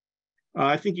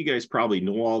 I think you guys probably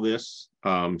know all this,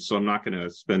 so I'm not going to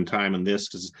spend time on this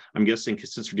because I'm guessing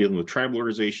since we're dealing with tribal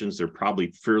organizations, they're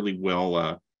probably fairly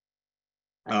well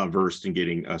versed in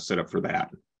getting set up for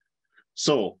that.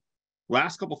 So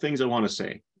last couple things I want to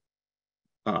say.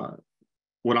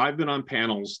 When I've been on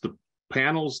panels, the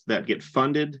panels that get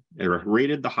funded or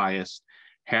rated the highest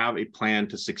have a plan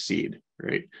to succeed,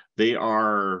 right? They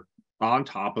are on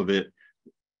top of it.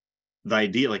 The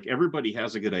idea, like everybody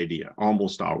has a good idea,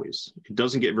 almost always. It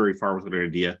doesn't get very far with an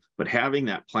idea, but having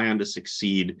that plan to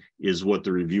succeed is what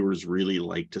the reviewers really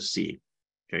like to see.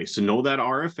 Okay, so know that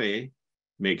RFA,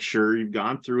 make sure you've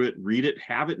gone through it, read it,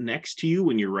 have it next to you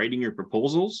when you're writing your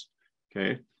proposals,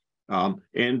 okay?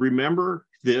 And remember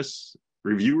this,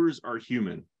 reviewers are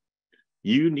human.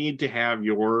 You need to have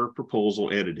your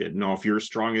proposal edited. Now, if you're a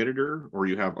strong editor or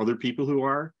you have other people who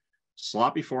are,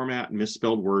 sloppy format,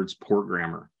 misspelled words, poor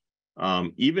grammar.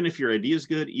 Even if your idea is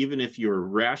good, even if your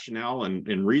rationale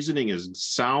and reasoning is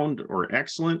sound or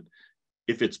excellent,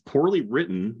 if it's poorly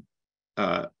written,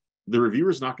 the reviewer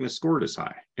is not going to score it as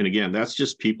high. And again, that's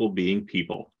just people being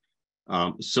people.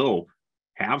 So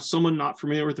have someone not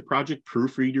familiar with the project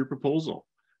proofread your proposal.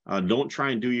 Don't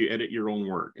try and edit your own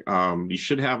work. You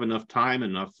should have enough time,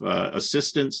 enough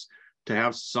assistance to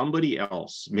have somebody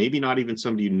else, maybe not even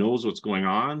somebody who knows what's going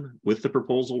on with the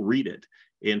proposal, read it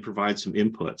and provide some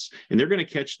inputs. And they're going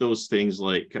to catch those things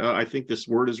like, I think this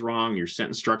word is wrong, your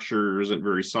sentence structure isn't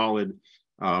very solid.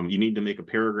 You need to make a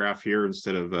paragraph here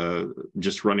instead of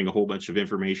just running a whole bunch of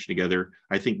information together.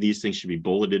 I think these things should be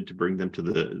bulleted to bring them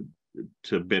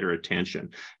to better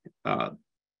attention.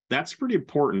 That's pretty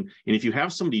important. And if you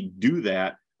have somebody do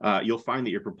that, you'll find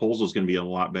that your proposal is going to be in a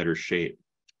lot better shape.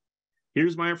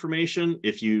 Here's my information.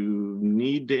 If you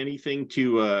need anything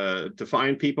to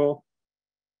find people,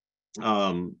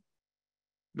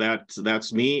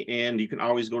 that's me. And you can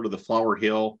always go to the Flower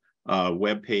Hill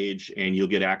webpage and you'll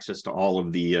get access to all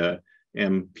of the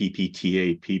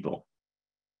MPPTA people.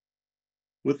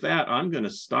 With that, I'm going to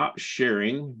stop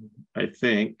sharing, I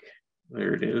think.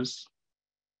 There it is.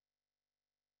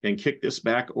 And kick this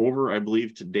back over, I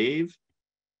believe, to Dave.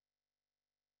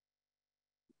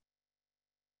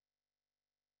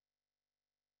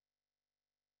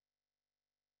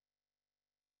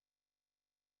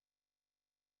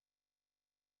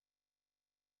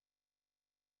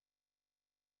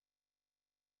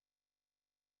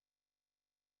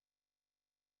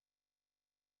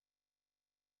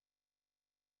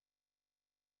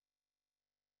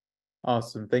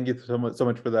 Awesome. Thank you so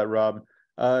much for that, Rob.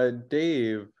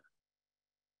 Dave,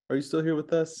 are you still here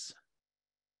with us?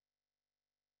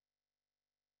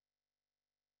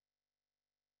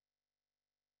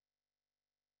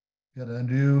 Gotta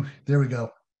undo. There we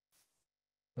go.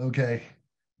 Okay.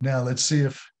 Now let's see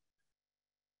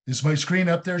is my screen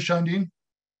up there, Shandine?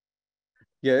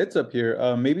 Yeah, it's up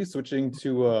here. Maybe switching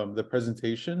to the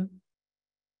presentation.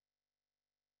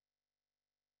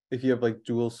 If you have like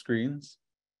dual screens.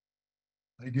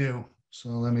 I do. So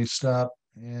let me stop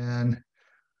and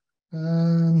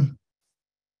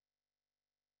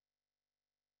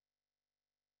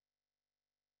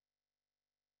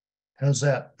how's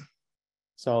that?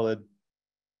 Solid.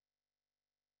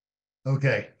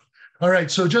 Okay. All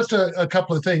right. So just a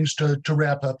couple of things to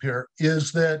wrap up here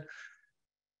is that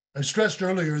I stressed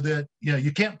earlier that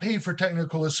you can't pay for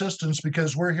technical assistance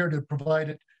because we're here to provide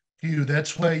it to you.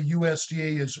 That's why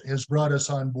USDA has brought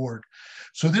us on board.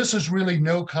 So this is really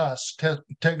no cost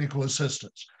technical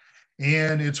assistance.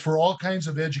 And it's for all kinds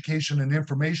of education and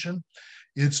information.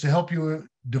 It's to help you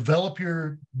develop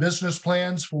your business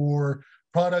plans for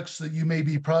products that you may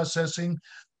be processing,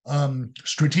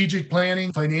 strategic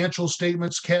planning, financial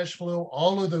statements, cash flow,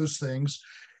 all of those things.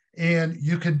 And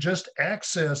you can just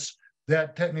access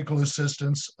that technical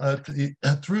assistance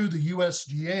through the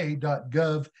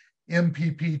usda.gov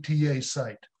MPPTA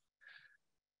site.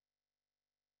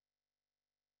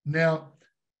 Now,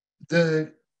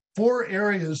 the 4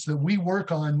 areas that we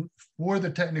work on for the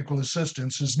technical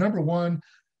assistance is, number 1,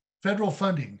 federal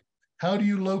funding. How do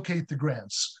you locate the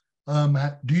grants?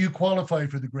 Do you qualify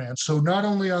for the grants? So not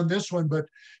only on this one, but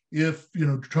if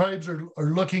tribes are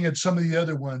looking at some of the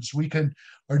other ones,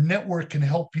 our network can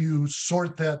help you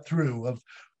sort that through of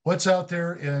what's out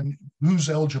there and who's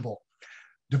eligible.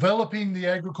 Developing the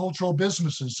agricultural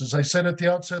businesses. As I said at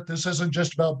the outset, this isn't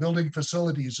just about building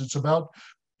facilities. It's about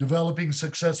developing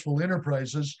successful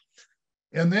enterprises.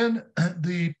 And then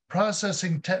the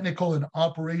processing, technical, and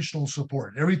operational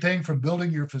support, everything from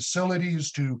building your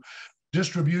facilities to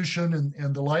distribution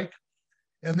and the like.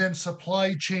 And then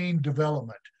supply chain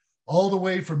development, all the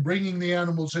way from bringing the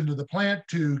animals into the plant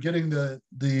to getting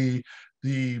the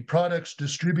products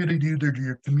distributed either to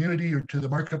your community or to the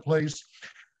marketplace.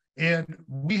 And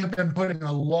we have been putting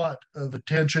a lot of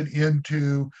attention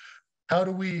into how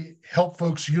do we help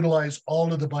folks utilize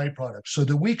all of the byproducts so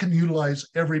that we can utilize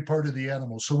every part of the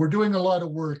animal. So we're doing a lot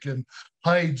of work in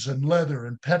hides and leather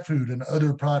and pet food and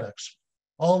other products,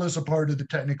 all as a part of the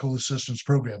technical assistance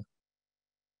program.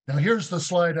 Now, here's the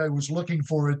slide I was looking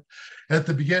for at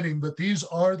the beginning, but these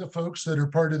are the folks that are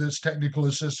part of this technical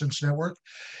assistance network.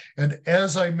 And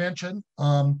as I mentioned,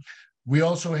 we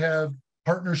also have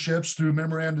partnerships through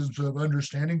memorandums of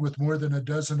understanding with more than a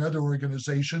dozen other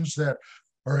organizations that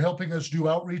are helping us do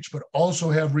outreach, but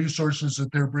also have resources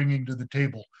that they're bringing to the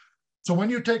table. So when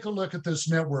you take a look at this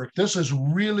network, this is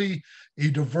really a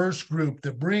diverse group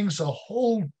that brings a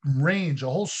whole range, a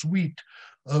whole suite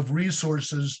of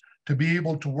resources to be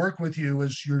able to work with you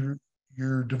as you're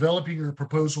developing your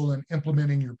proposal and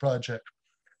implementing your project.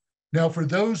 Now, for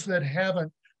those that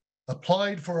haven't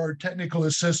applied for our technical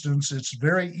assistance, it's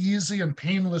very easy and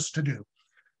painless to do.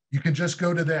 You can just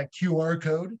go to that QR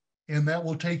code, and that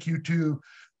will take you to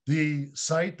the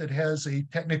site that has a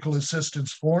technical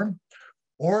assistance form,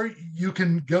 or you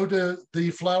can go to the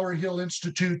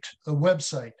flowerhill.institute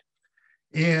website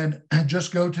and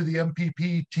just go to the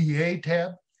MPPTA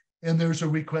tab, and there's a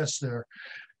request there.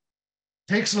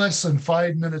 Takes less than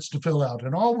 5 minutes to fill out,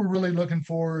 and all we're really looking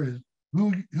for is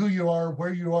who you are,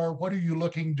 where you are, what are you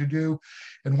looking to do,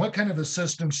 and what kind of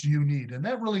assistance do you need. And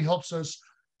that really helps us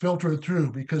filter it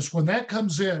through, because when that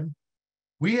comes in,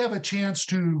 we have a chance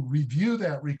to review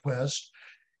that request,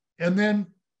 and then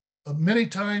many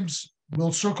times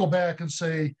we'll circle back and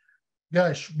say,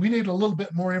 gosh, we need a little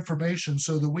bit more information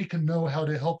so that we can know how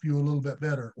to help you a little bit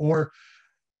better. Or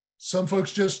some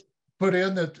folks just put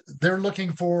in that they're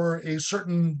looking for a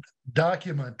certain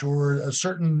document or a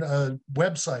certain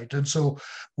website, and so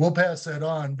we'll pass that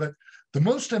on. But the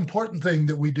most important thing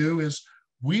that we do is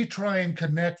we try and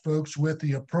connect folks with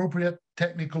the appropriate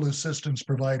technical assistance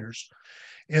providers.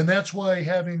 And that's why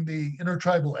having the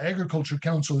Intertribal Agriculture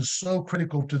Council is so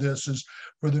critical to this, is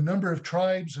for the number of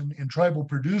tribes and tribal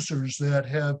producers that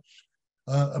have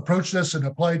approached us and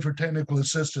applied for technical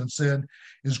assistance. And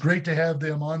it's great to have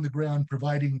them on the ground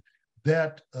providing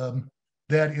that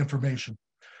information.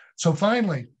 So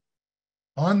finally,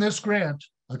 on this grant,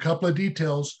 a couple of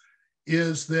details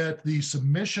is that the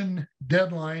submission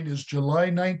deadline is July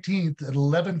 19th at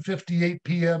 11:58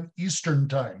 p.m. Eastern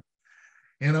Time.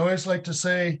 And I always like to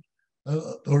say,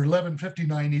 or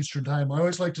 11:59 Eastern Time, I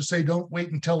always like to say, don't wait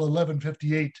until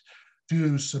 11:58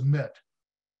 to submit.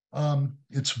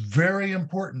 It's very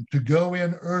important to go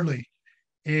in early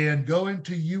and go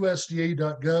into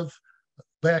usda.gov/meet,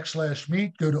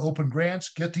 go to open grants,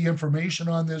 get the information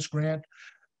on this grant.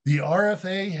 The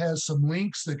RFA has some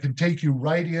links that can take you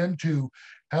right into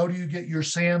how do you get your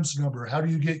SAMS number, how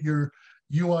do you get your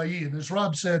UIE. And as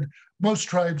Rob said, most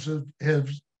tribes have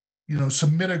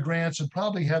submitted grants and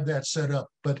probably have that set up.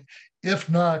 But if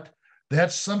not,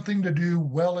 that's something to do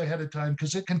well ahead of time,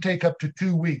 because it can take up to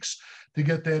 2 weeks to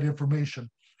get that information.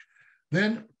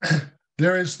 Then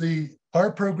there is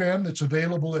our program that's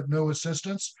available at no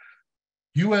assistance.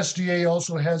 USDA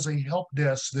also has a help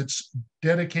desk that's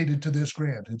dedicated to this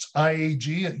grant. It's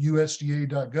IAG at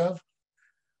usda.gov.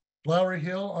 Flower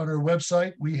Hill, on our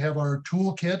website, we have our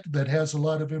toolkit that has a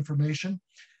lot of information.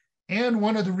 And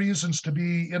one of the reasons to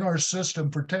be in our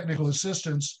system for technical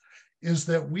assistance is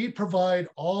that we provide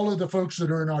all of the folks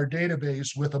that are in our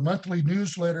database with a monthly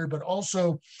newsletter, but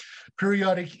also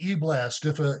periodic e-blast.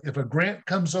 If a grant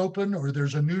comes open or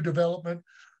there's a new development,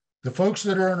 The folks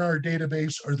that are in our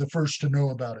database are the first to know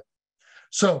about it.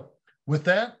 So with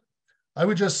that, I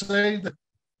would just say that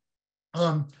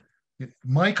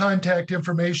my contact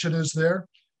information is there.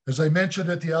 As I mentioned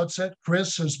at the outset,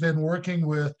 Chris has been working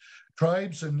with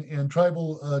tribes and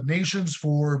tribal nations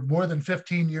for more than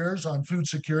 15 years on food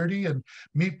security and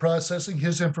meat processing.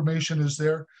 His information is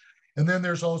there. And then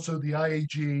there's also the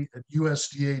IAG at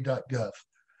usda.gov.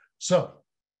 So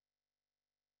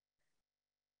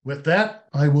with that,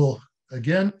 I will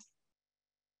again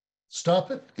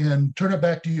stop it and turn it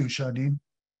back to you, Shandine.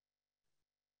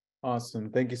 Awesome.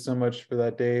 Thank you so much for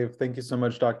that, Dave. Thank you so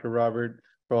much, Dr. Robert,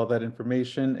 for all that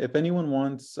information. If anyone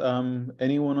wants,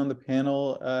 anyone on the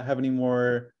panel have any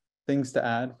more things to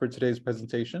add for today's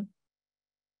presentation?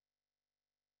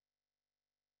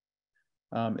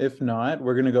 If not,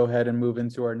 we're going to go ahead and move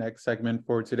into our next segment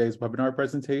for today's webinar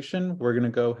presentation. We're going to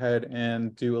go ahead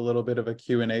and do a little bit of a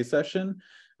Q&A session.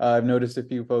 I've noticed a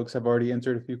few folks have already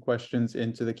entered a few questions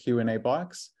into the Q&A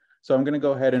box. So I'm going to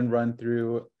go ahead and run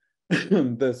through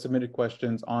the submitted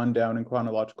questions on down in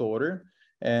chronological order.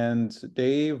 And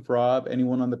Dave, Rob,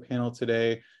 anyone on the panel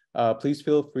today, please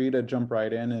feel free to jump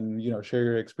right in and share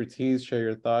your expertise, share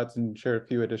your thoughts, and share a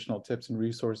few additional tips and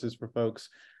resources for folks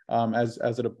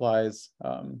as it applies.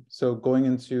 So going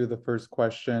into the first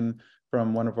question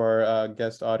from one of our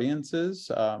guest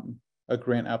audiences, a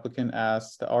grant applicant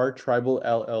asked, are tribal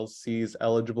LLCs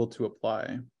eligible to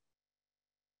apply?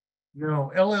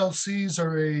 No, LLCs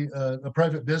are a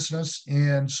private business.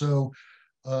 And so,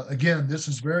 again, this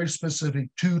is very specific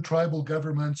to tribal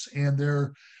governments and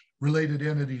their related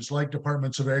entities like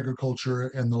departments of agriculture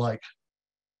and the like.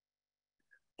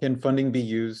 Can funding be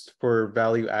used for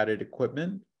value-added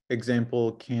equipment?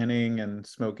 Example, canning and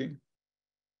smoking?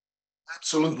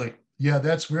 Absolutely. Yeah,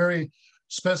 that's very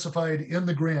specified in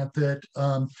the grant that,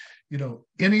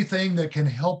 anything that can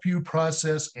help you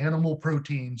process animal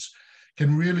proteins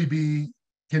can really be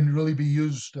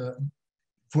used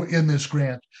in this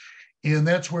grant. And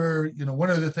that's where, one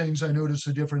of the things I noticed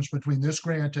the difference between this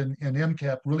grant and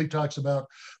MCAP really talks about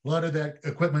a lot of that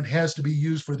equipment has to be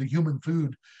used for the human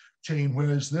food chain,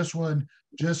 whereas this one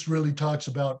just really talks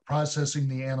about processing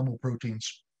the animal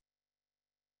proteins.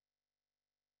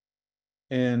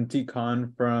 And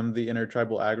Deacon from the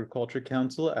Intertribal Agriculture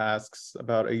Council asks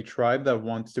about a tribe that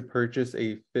wants to purchase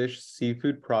a fish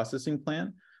seafood processing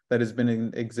plant that has been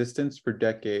in existence for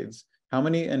decades. How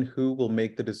many and who will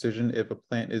make the decision if a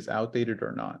plant is outdated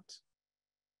or not?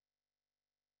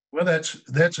 Well,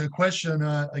 that's a question,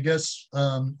 I guess,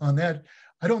 on that.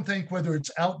 I don't think whether it's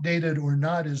outdated or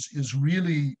not is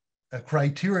really a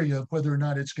criteria of whether or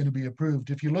not it's going to be approved.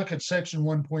 If you look at section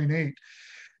 1.8,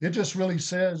 it just really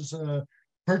says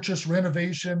purchase,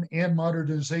 renovation, and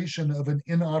modernization of an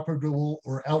inoperable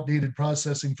or outdated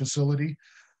processing facility,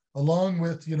 along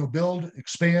with, build,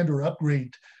 expand, or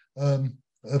upgrade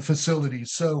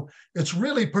facilities. So it's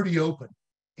really pretty open.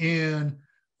 And,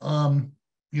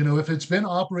 if it's been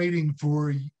operating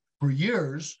for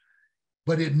years,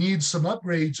 but it needs some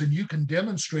upgrades and you can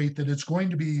demonstrate that it's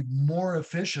going to be more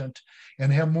efficient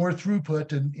and have more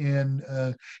throughput and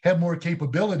have more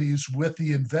capabilities with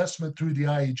the investment through the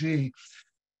IAG,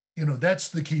 that's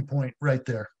the key point right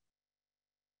there.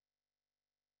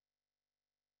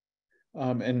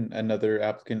 And another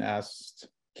applicant asked,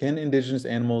 can indigenous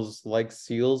animals like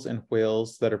seals and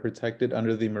whales that are protected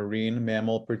under the Marine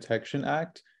Mammal Protection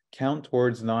Act count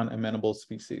towards non-amenable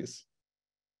species?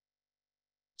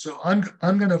 So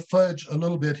I'm going to fudge a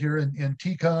little bit here, and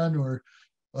Tikan or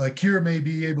Kier may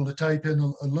be able to type in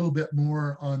a little bit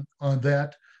more on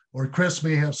that, or Chris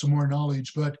may have some more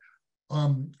knowledge. But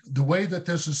the way that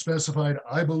this is specified,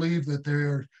 I believe that there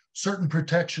are certain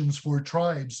protections for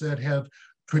tribes that have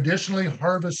traditionally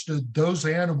harvested those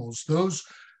animals. Those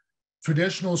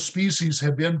traditional species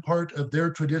have been part of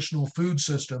their traditional food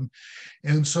system,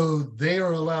 and so they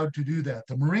are allowed to do that.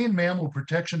 The Marine Mammal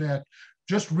Protection Act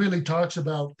just really talks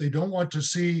about they don't want to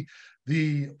see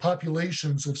the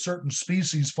populations of certain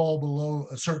species fall below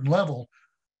a certain level,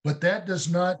 but that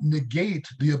does not negate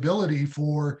the ability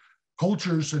for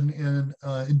cultures and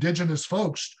indigenous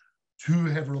folks who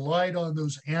have relied on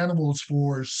those animals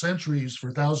for centuries,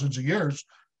 for thousands of years,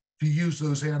 to use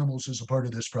those animals as a part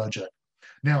of this project.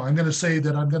 Now, I'm going to say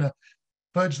that I'm going to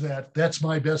fudge that. That's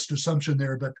my best assumption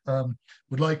there, but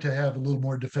would like to have a little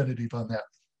more definitive on that.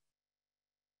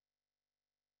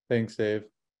 Thanks, Dave.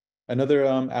 Another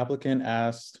applicant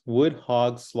asked, would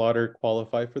hog slaughter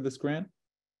qualify for this grant?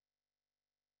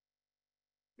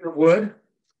 It would.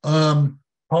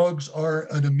 Hogs are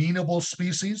an amenable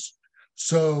species,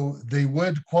 so they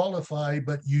would qualify,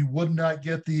 but you would not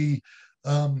get the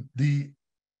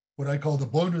what I call the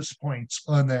bonus points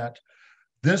on that.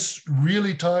 This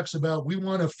really talks about, we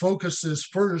want to focus this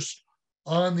first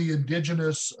on the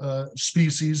indigenous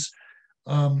species,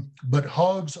 but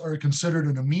hogs are considered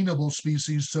an amenable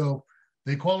species, so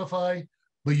they qualify,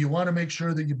 but you want to make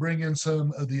sure that you bring in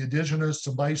some of the indigenous,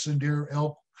 some bison, deer,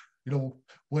 elk,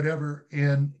 whatever,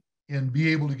 and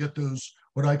be able to get those,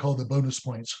 what I call the bonus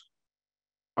points.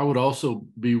 I would also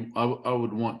I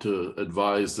would want to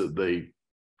advise that they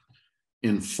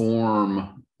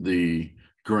inform the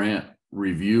grant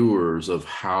reviewers of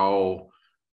how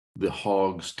the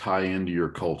hogs tie into your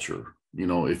culture.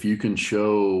 If you can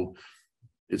show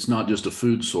it's not just a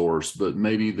food source, but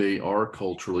maybe they are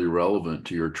culturally relevant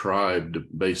to your tribe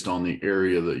based on the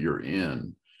area that you're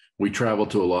in. We travel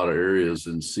to a lot of areas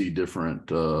and see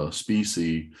different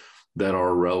species that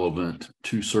are relevant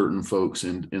to certain folks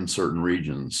in certain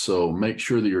regions. So make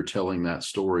sure that you're telling that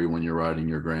story when you're writing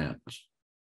your grants.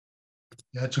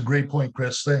 That's a great point,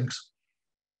 Chris. Thanks.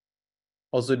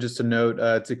 Also, just a note,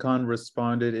 Tikan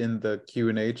responded in the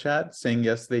Q&A chat saying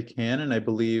yes, they can. And I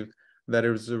believe that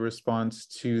it was a response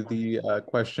to the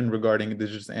question regarding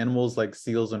indigenous animals like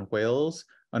seals and whales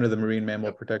under the Marine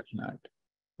Mammal Protection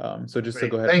Act. So just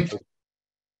Great. to go ahead.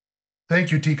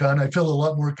 Thank you, Tikan. I feel a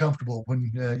lot more comfortable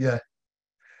when, yeah.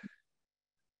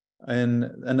 And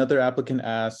another applicant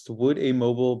asked, would a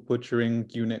mobile butchering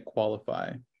unit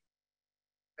qualify?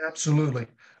 Absolutely.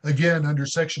 Again, under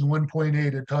section 1.8,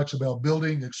 it talks about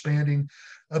building, expanding,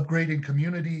 upgrading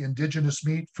community, indigenous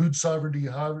meat, food sovereignty,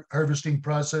 harvesting,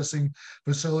 processing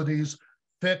facilities,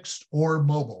 fixed or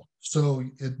mobile. So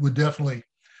it would definitely.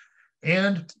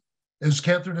 And as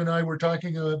Catherine and I were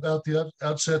talking about the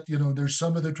outset, there's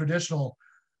some of the traditional,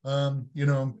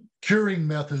 curing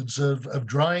methods of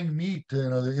drying meat,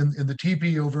 in the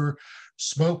teepee over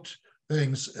smoked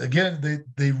things. Again,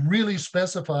 they really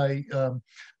specify,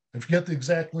 I forget the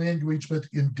exact language, but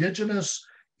indigenous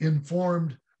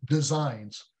informed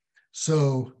designs.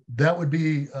 So that would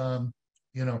be,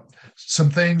 some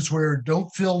things where don't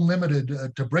feel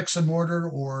limited to bricks and mortar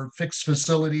or fixed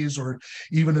facilities or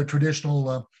even a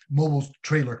traditional mobile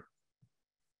trailer.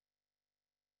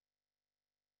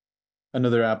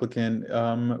 Another applicant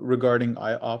regarding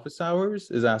office hours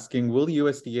is asking, will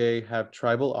USDA have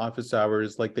tribal office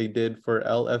hours like they did for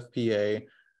LFPA?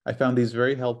 I found these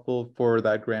very helpful for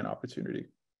that grant opportunity.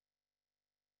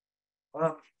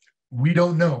 We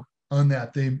don't know on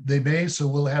that. They may, so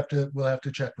we'll have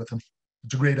to check with them.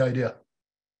 It's a great idea.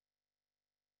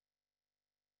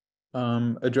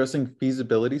 Addressing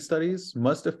feasibility studies,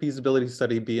 must a feasibility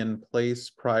study be in place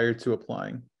prior to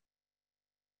applying?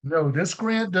 No, this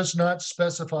grant does not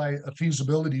specify a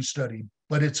feasibility study,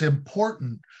 but it's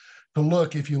important to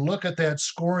look, if you look at that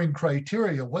scoring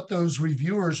criteria, what those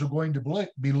reviewers are going to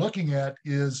be looking at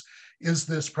is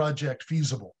this project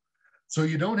feasible? So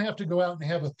you don't have to go out and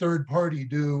have a third party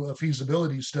do a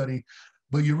feasibility study,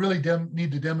 but you really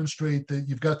need to demonstrate that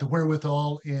you've got the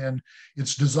wherewithal and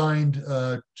it's designed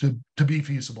to be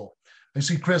feasible. I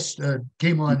see Chris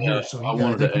came on here, so I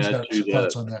wanted to add to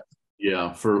thoughts on that.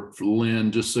 Yeah, for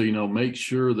Lynn, just so you know, make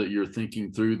sure that you're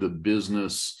thinking through the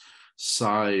business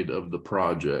side of the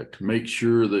project. Make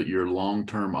sure that your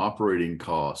long-term operating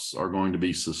costs are going to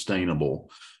be sustainable.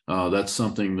 That's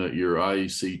something that your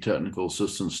IEC technical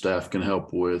assistance staff can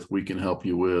help with. We can help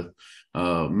you with.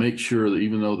 Make sure that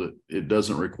even though that it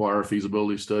doesn't require a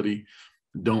feasibility study,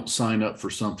 don't sign up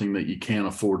for something that you can't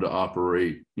afford to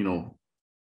operate,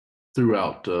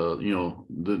 throughout,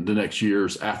 the next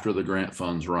years after the grant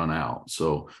funds run out.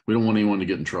 So we don't want anyone to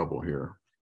get in trouble here.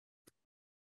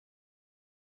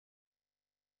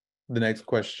 The next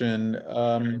question,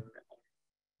 a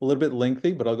little bit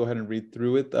lengthy, but I'll go ahead and read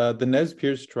through it. The Nez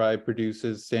Perce tribe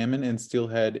produces salmon and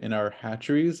steelhead in our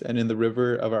hatcheries and in the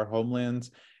river of our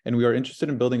homelands, and we are interested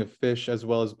in building a fish as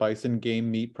well as bison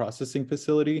game meat processing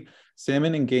facility.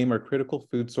 Salmon and game are critical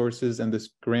food sources, and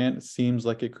this grant seems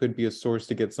like it could be a source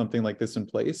to get something like this in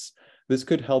place. This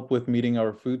could help with meeting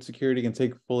our food security and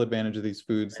take full advantage of these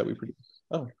foods that we produce.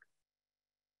 Oh.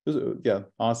 Yeah,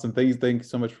 awesome. Thanks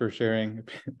so much for sharing.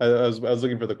 I was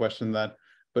looking for the question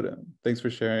but thanks for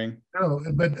sharing. No,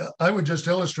 but I would just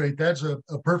illustrate that's a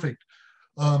perfect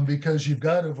because you've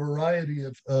got a variety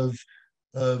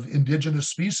of indigenous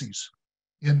species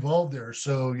involved there.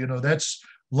 So that's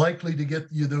likely to get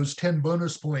you those 10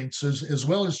 bonus points as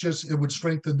well as just it would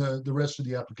strengthen the rest of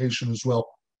the application as well.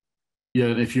 Yeah,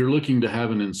 and if you're looking to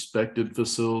have an inspected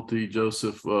facility,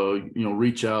 Joseph,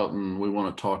 reach out, and we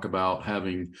want to talk about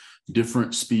having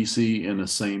different species in the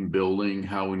same building,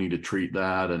 how we need to treat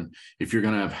that. And if you're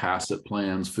going to have HACCP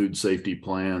plans, food safety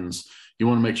plans, you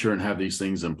want to make sure and have these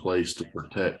things in place to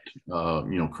protect,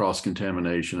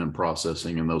 cross-contamination and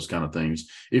processing and those kind of things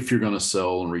if you're going to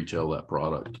sell and retail that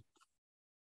product.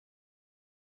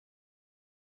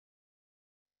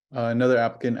 Another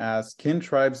applicant asks, can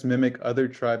tribes mimic other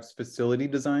tribes' facility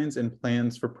designs and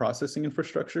plans for processing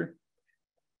infrastructure?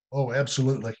 Oh,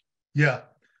 absolutely. Yeah.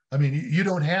 I mean, you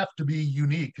don't have to be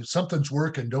unique. If something's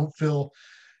working, don't feel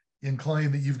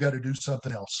inclined that you've got to do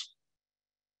something else.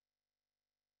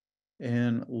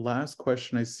 And last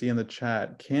question I see in the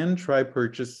chat, can tribe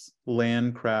purchase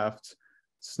land craft,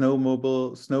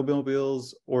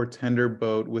 snowmobiles, or tender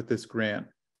boat with this grant?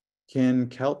 Can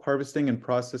kelp harvesting and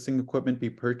processing equipment be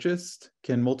purchased?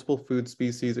 Can multiple food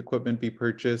species equipment be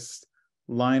purchased?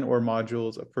 Line or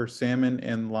modules for salmon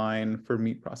and line for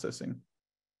meat processing?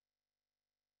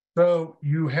 So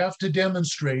you have to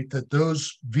demonstrate that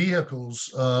those vehicles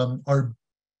are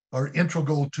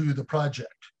integral to the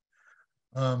project.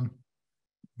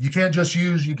 You can't get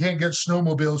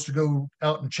snowmobiles to go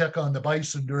out and check on the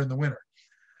bison during the winter.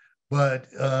 But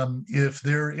if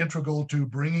they're integral to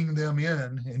bringing them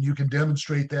in, and you can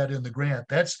demonstrate that in the grant,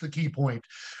 that's the key point.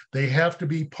 They have to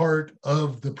be part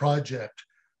of the project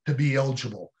to be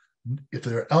eligible. If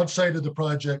they're outside of the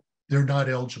project, they're not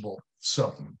eligible.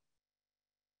 So.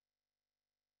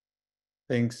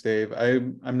 Thanks, Dave.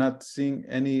 I'm not seeing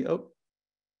any. Oh,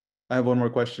 I have one more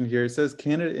question here. It says,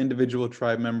 can an individual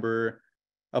tribe member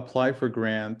apply for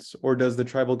grants, or does the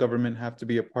tribal government have to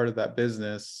be a part of that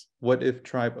business? What if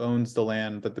tribe owns the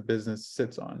land that the business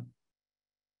sits on?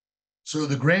 So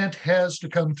the grant has to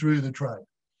come through the tribe.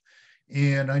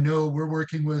 And I know we're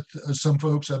working with some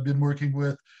folks. I've been working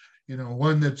with,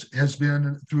 one that has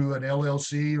been through an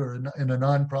LLC or in a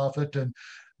nonprofit, and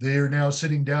they are now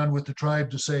sitting down with the tribe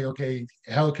to say, okay,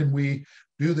 how can we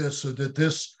do this so that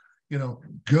this,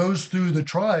 goes through the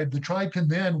tribe? The tribe can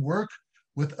then work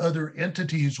with other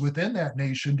entities within that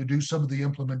nation to do some of the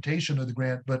implementation of the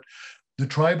grant, but the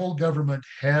tribal government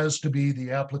has to be the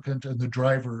applicant and the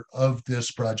driver of this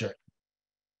project.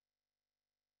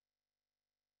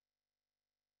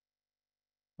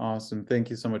 Awesome. Thank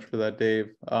you so much for that,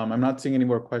 Dave. I'm not seeing any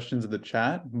more questions in the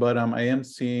chat, but I am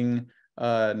seeing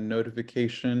a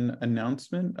notification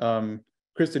announcement.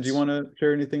 Chris, did you want to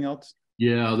share anything else?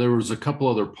 Yeah, there was a couple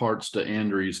other parts to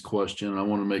Andrew's question. I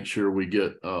want to make sure we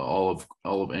get all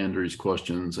of Andrew's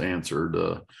questions answered.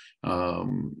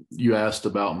 You asked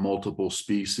about multiple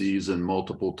species and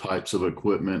multiple types of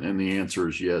equipment, and the answer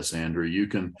is yes, Andrew. You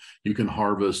can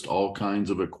harvest all kinds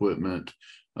of equipment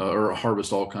or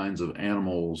harvest all kinds of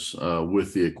animals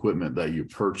with the equipment that you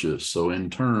purchase. So in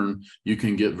turn, you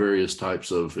can get various types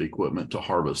of equipment to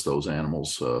harvest those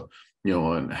animals.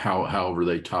 And however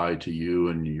they tie to you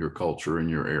and your culture in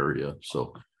your area.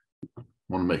 So I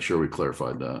want to make sure we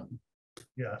clarified that.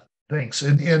 Yeah, thanks.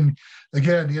 And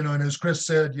again, and as Chris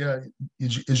said, yeah,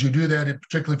 as you do that,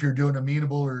 particularly if you're doing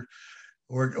amenable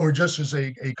or just as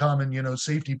a common,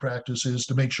 safety practice is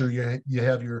to make sure you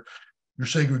have your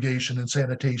segregation and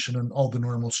sanitation and all the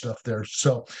normal stuff there.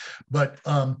 So, but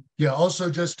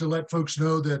also just to let folks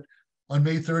know that on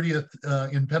May 30th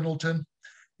in Pendleton,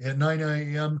 at 9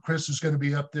 a.m., Chris is going to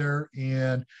be up there,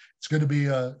 and it's going to be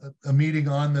a meeting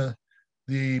on the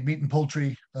Meat and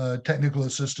Poultry Technical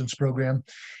Assistance Program.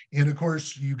 And of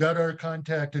course, you got our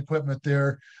contact equipment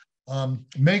there.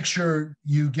 Make sure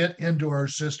you get into our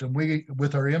system.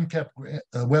 With our MCAP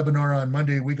webinar on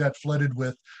Monday, we got flooded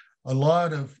with a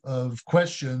lot of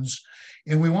questions,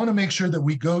 and we want to make sure that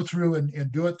we go through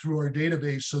and do it through our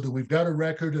database so that we've got a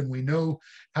record and we know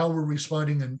how we're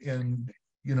responding and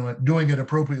doing it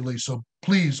appropriately. So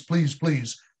please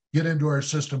get into our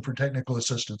system for technical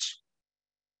assistance.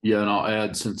 Yeah, and I'll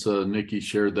add, since Nikki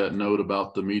shared that note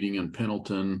about the meeting in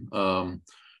Pendleton,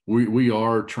 we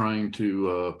are trying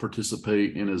to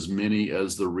participate in as many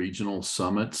as the regional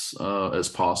summits as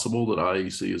possible that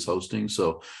IAC is hosting.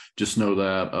 So just know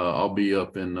that I'll be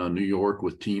up in New York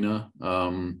with Tina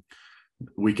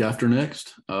week after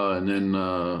next, and then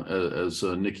as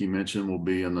Nikki mentioned, we'll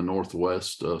be in the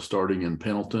Northwest starting in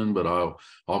Pendleton, but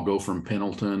I'll go from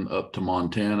Pendleton up to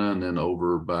Montana and then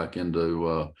over back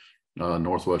into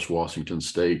Northwest Washington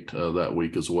State that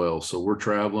week as well. So we're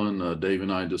traveling. Dave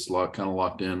and I just kind of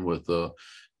locked in with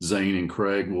Zane and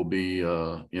Craig. Will be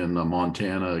in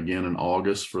Montana again in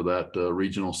August for that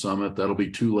regional summit. That'll be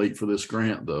too late for this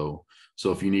grant though.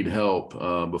 So if you need help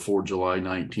before July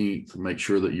 19th, make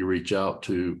sure that you reach out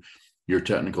to your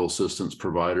technical assistance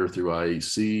provider through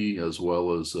IAC, as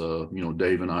well as,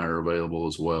 Dave and I are available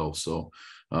as well. So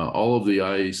all of the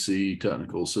IAC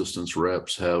technical assistance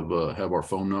reps have our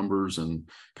phone numbers and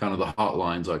kind of the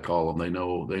hotlines, I call them.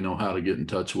 They know how to get in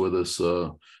touch with us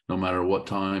no matter what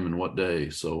time and what day.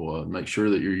 So make sure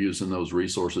that you're using those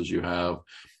resources you have.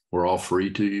 We're all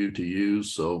free to you to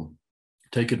use. So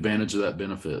take advantage of that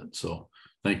benefit. So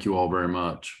thank you all very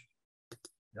much.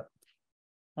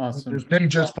 Awesome. They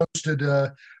just posted,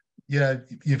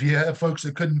 if you have folks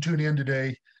that couldn't tune in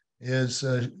today, as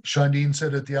Shandine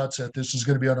said at the outset, this is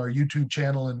going to be on our YouTube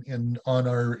channel and in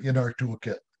our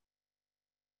toolkit.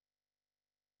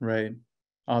 Right.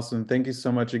 Awesome. Thank you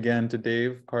so much again to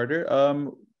Dave Carter. I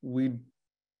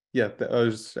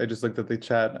just looked at the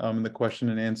chat and the question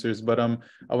and answers, but I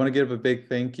want to give a big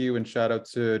thank you and shout out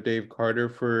to Dave Carter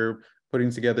for putting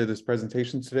together this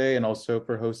presentation today, and also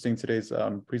for hosting today's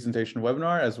presentation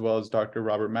webinar, as well as Dr.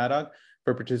 Robert Maddock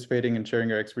for participating and sharing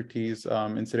your expertise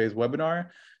in today's webinar.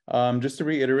 Just to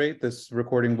reiterate, this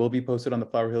recording will be posted on the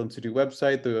Flower Hill Institute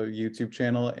website, the YouTube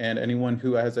channel, and anyone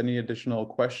who has any additional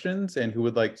questions and who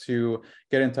would like to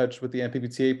get in touch with the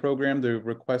MPPTA program, the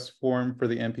request form for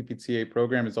the MPPTA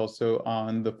program is also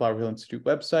on the Flower Hill Institute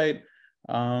website.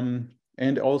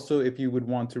 And also, if you would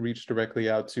want to reach directly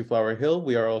out to Flower Hill,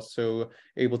 we are also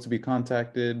able to be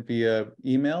contacted via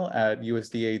email at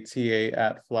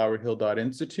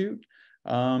usda-mppta@flowerhill.institute.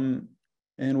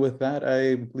 And with that,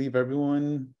 I leave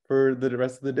everyone for the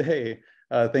rest of the day.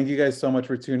 Thank you guys so much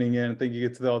for tuning in. Thank you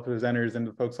to all the presenters and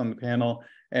the folks on the panel,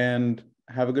 and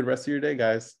have a good rest of your day,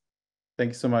 guys.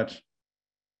 Thank you so much.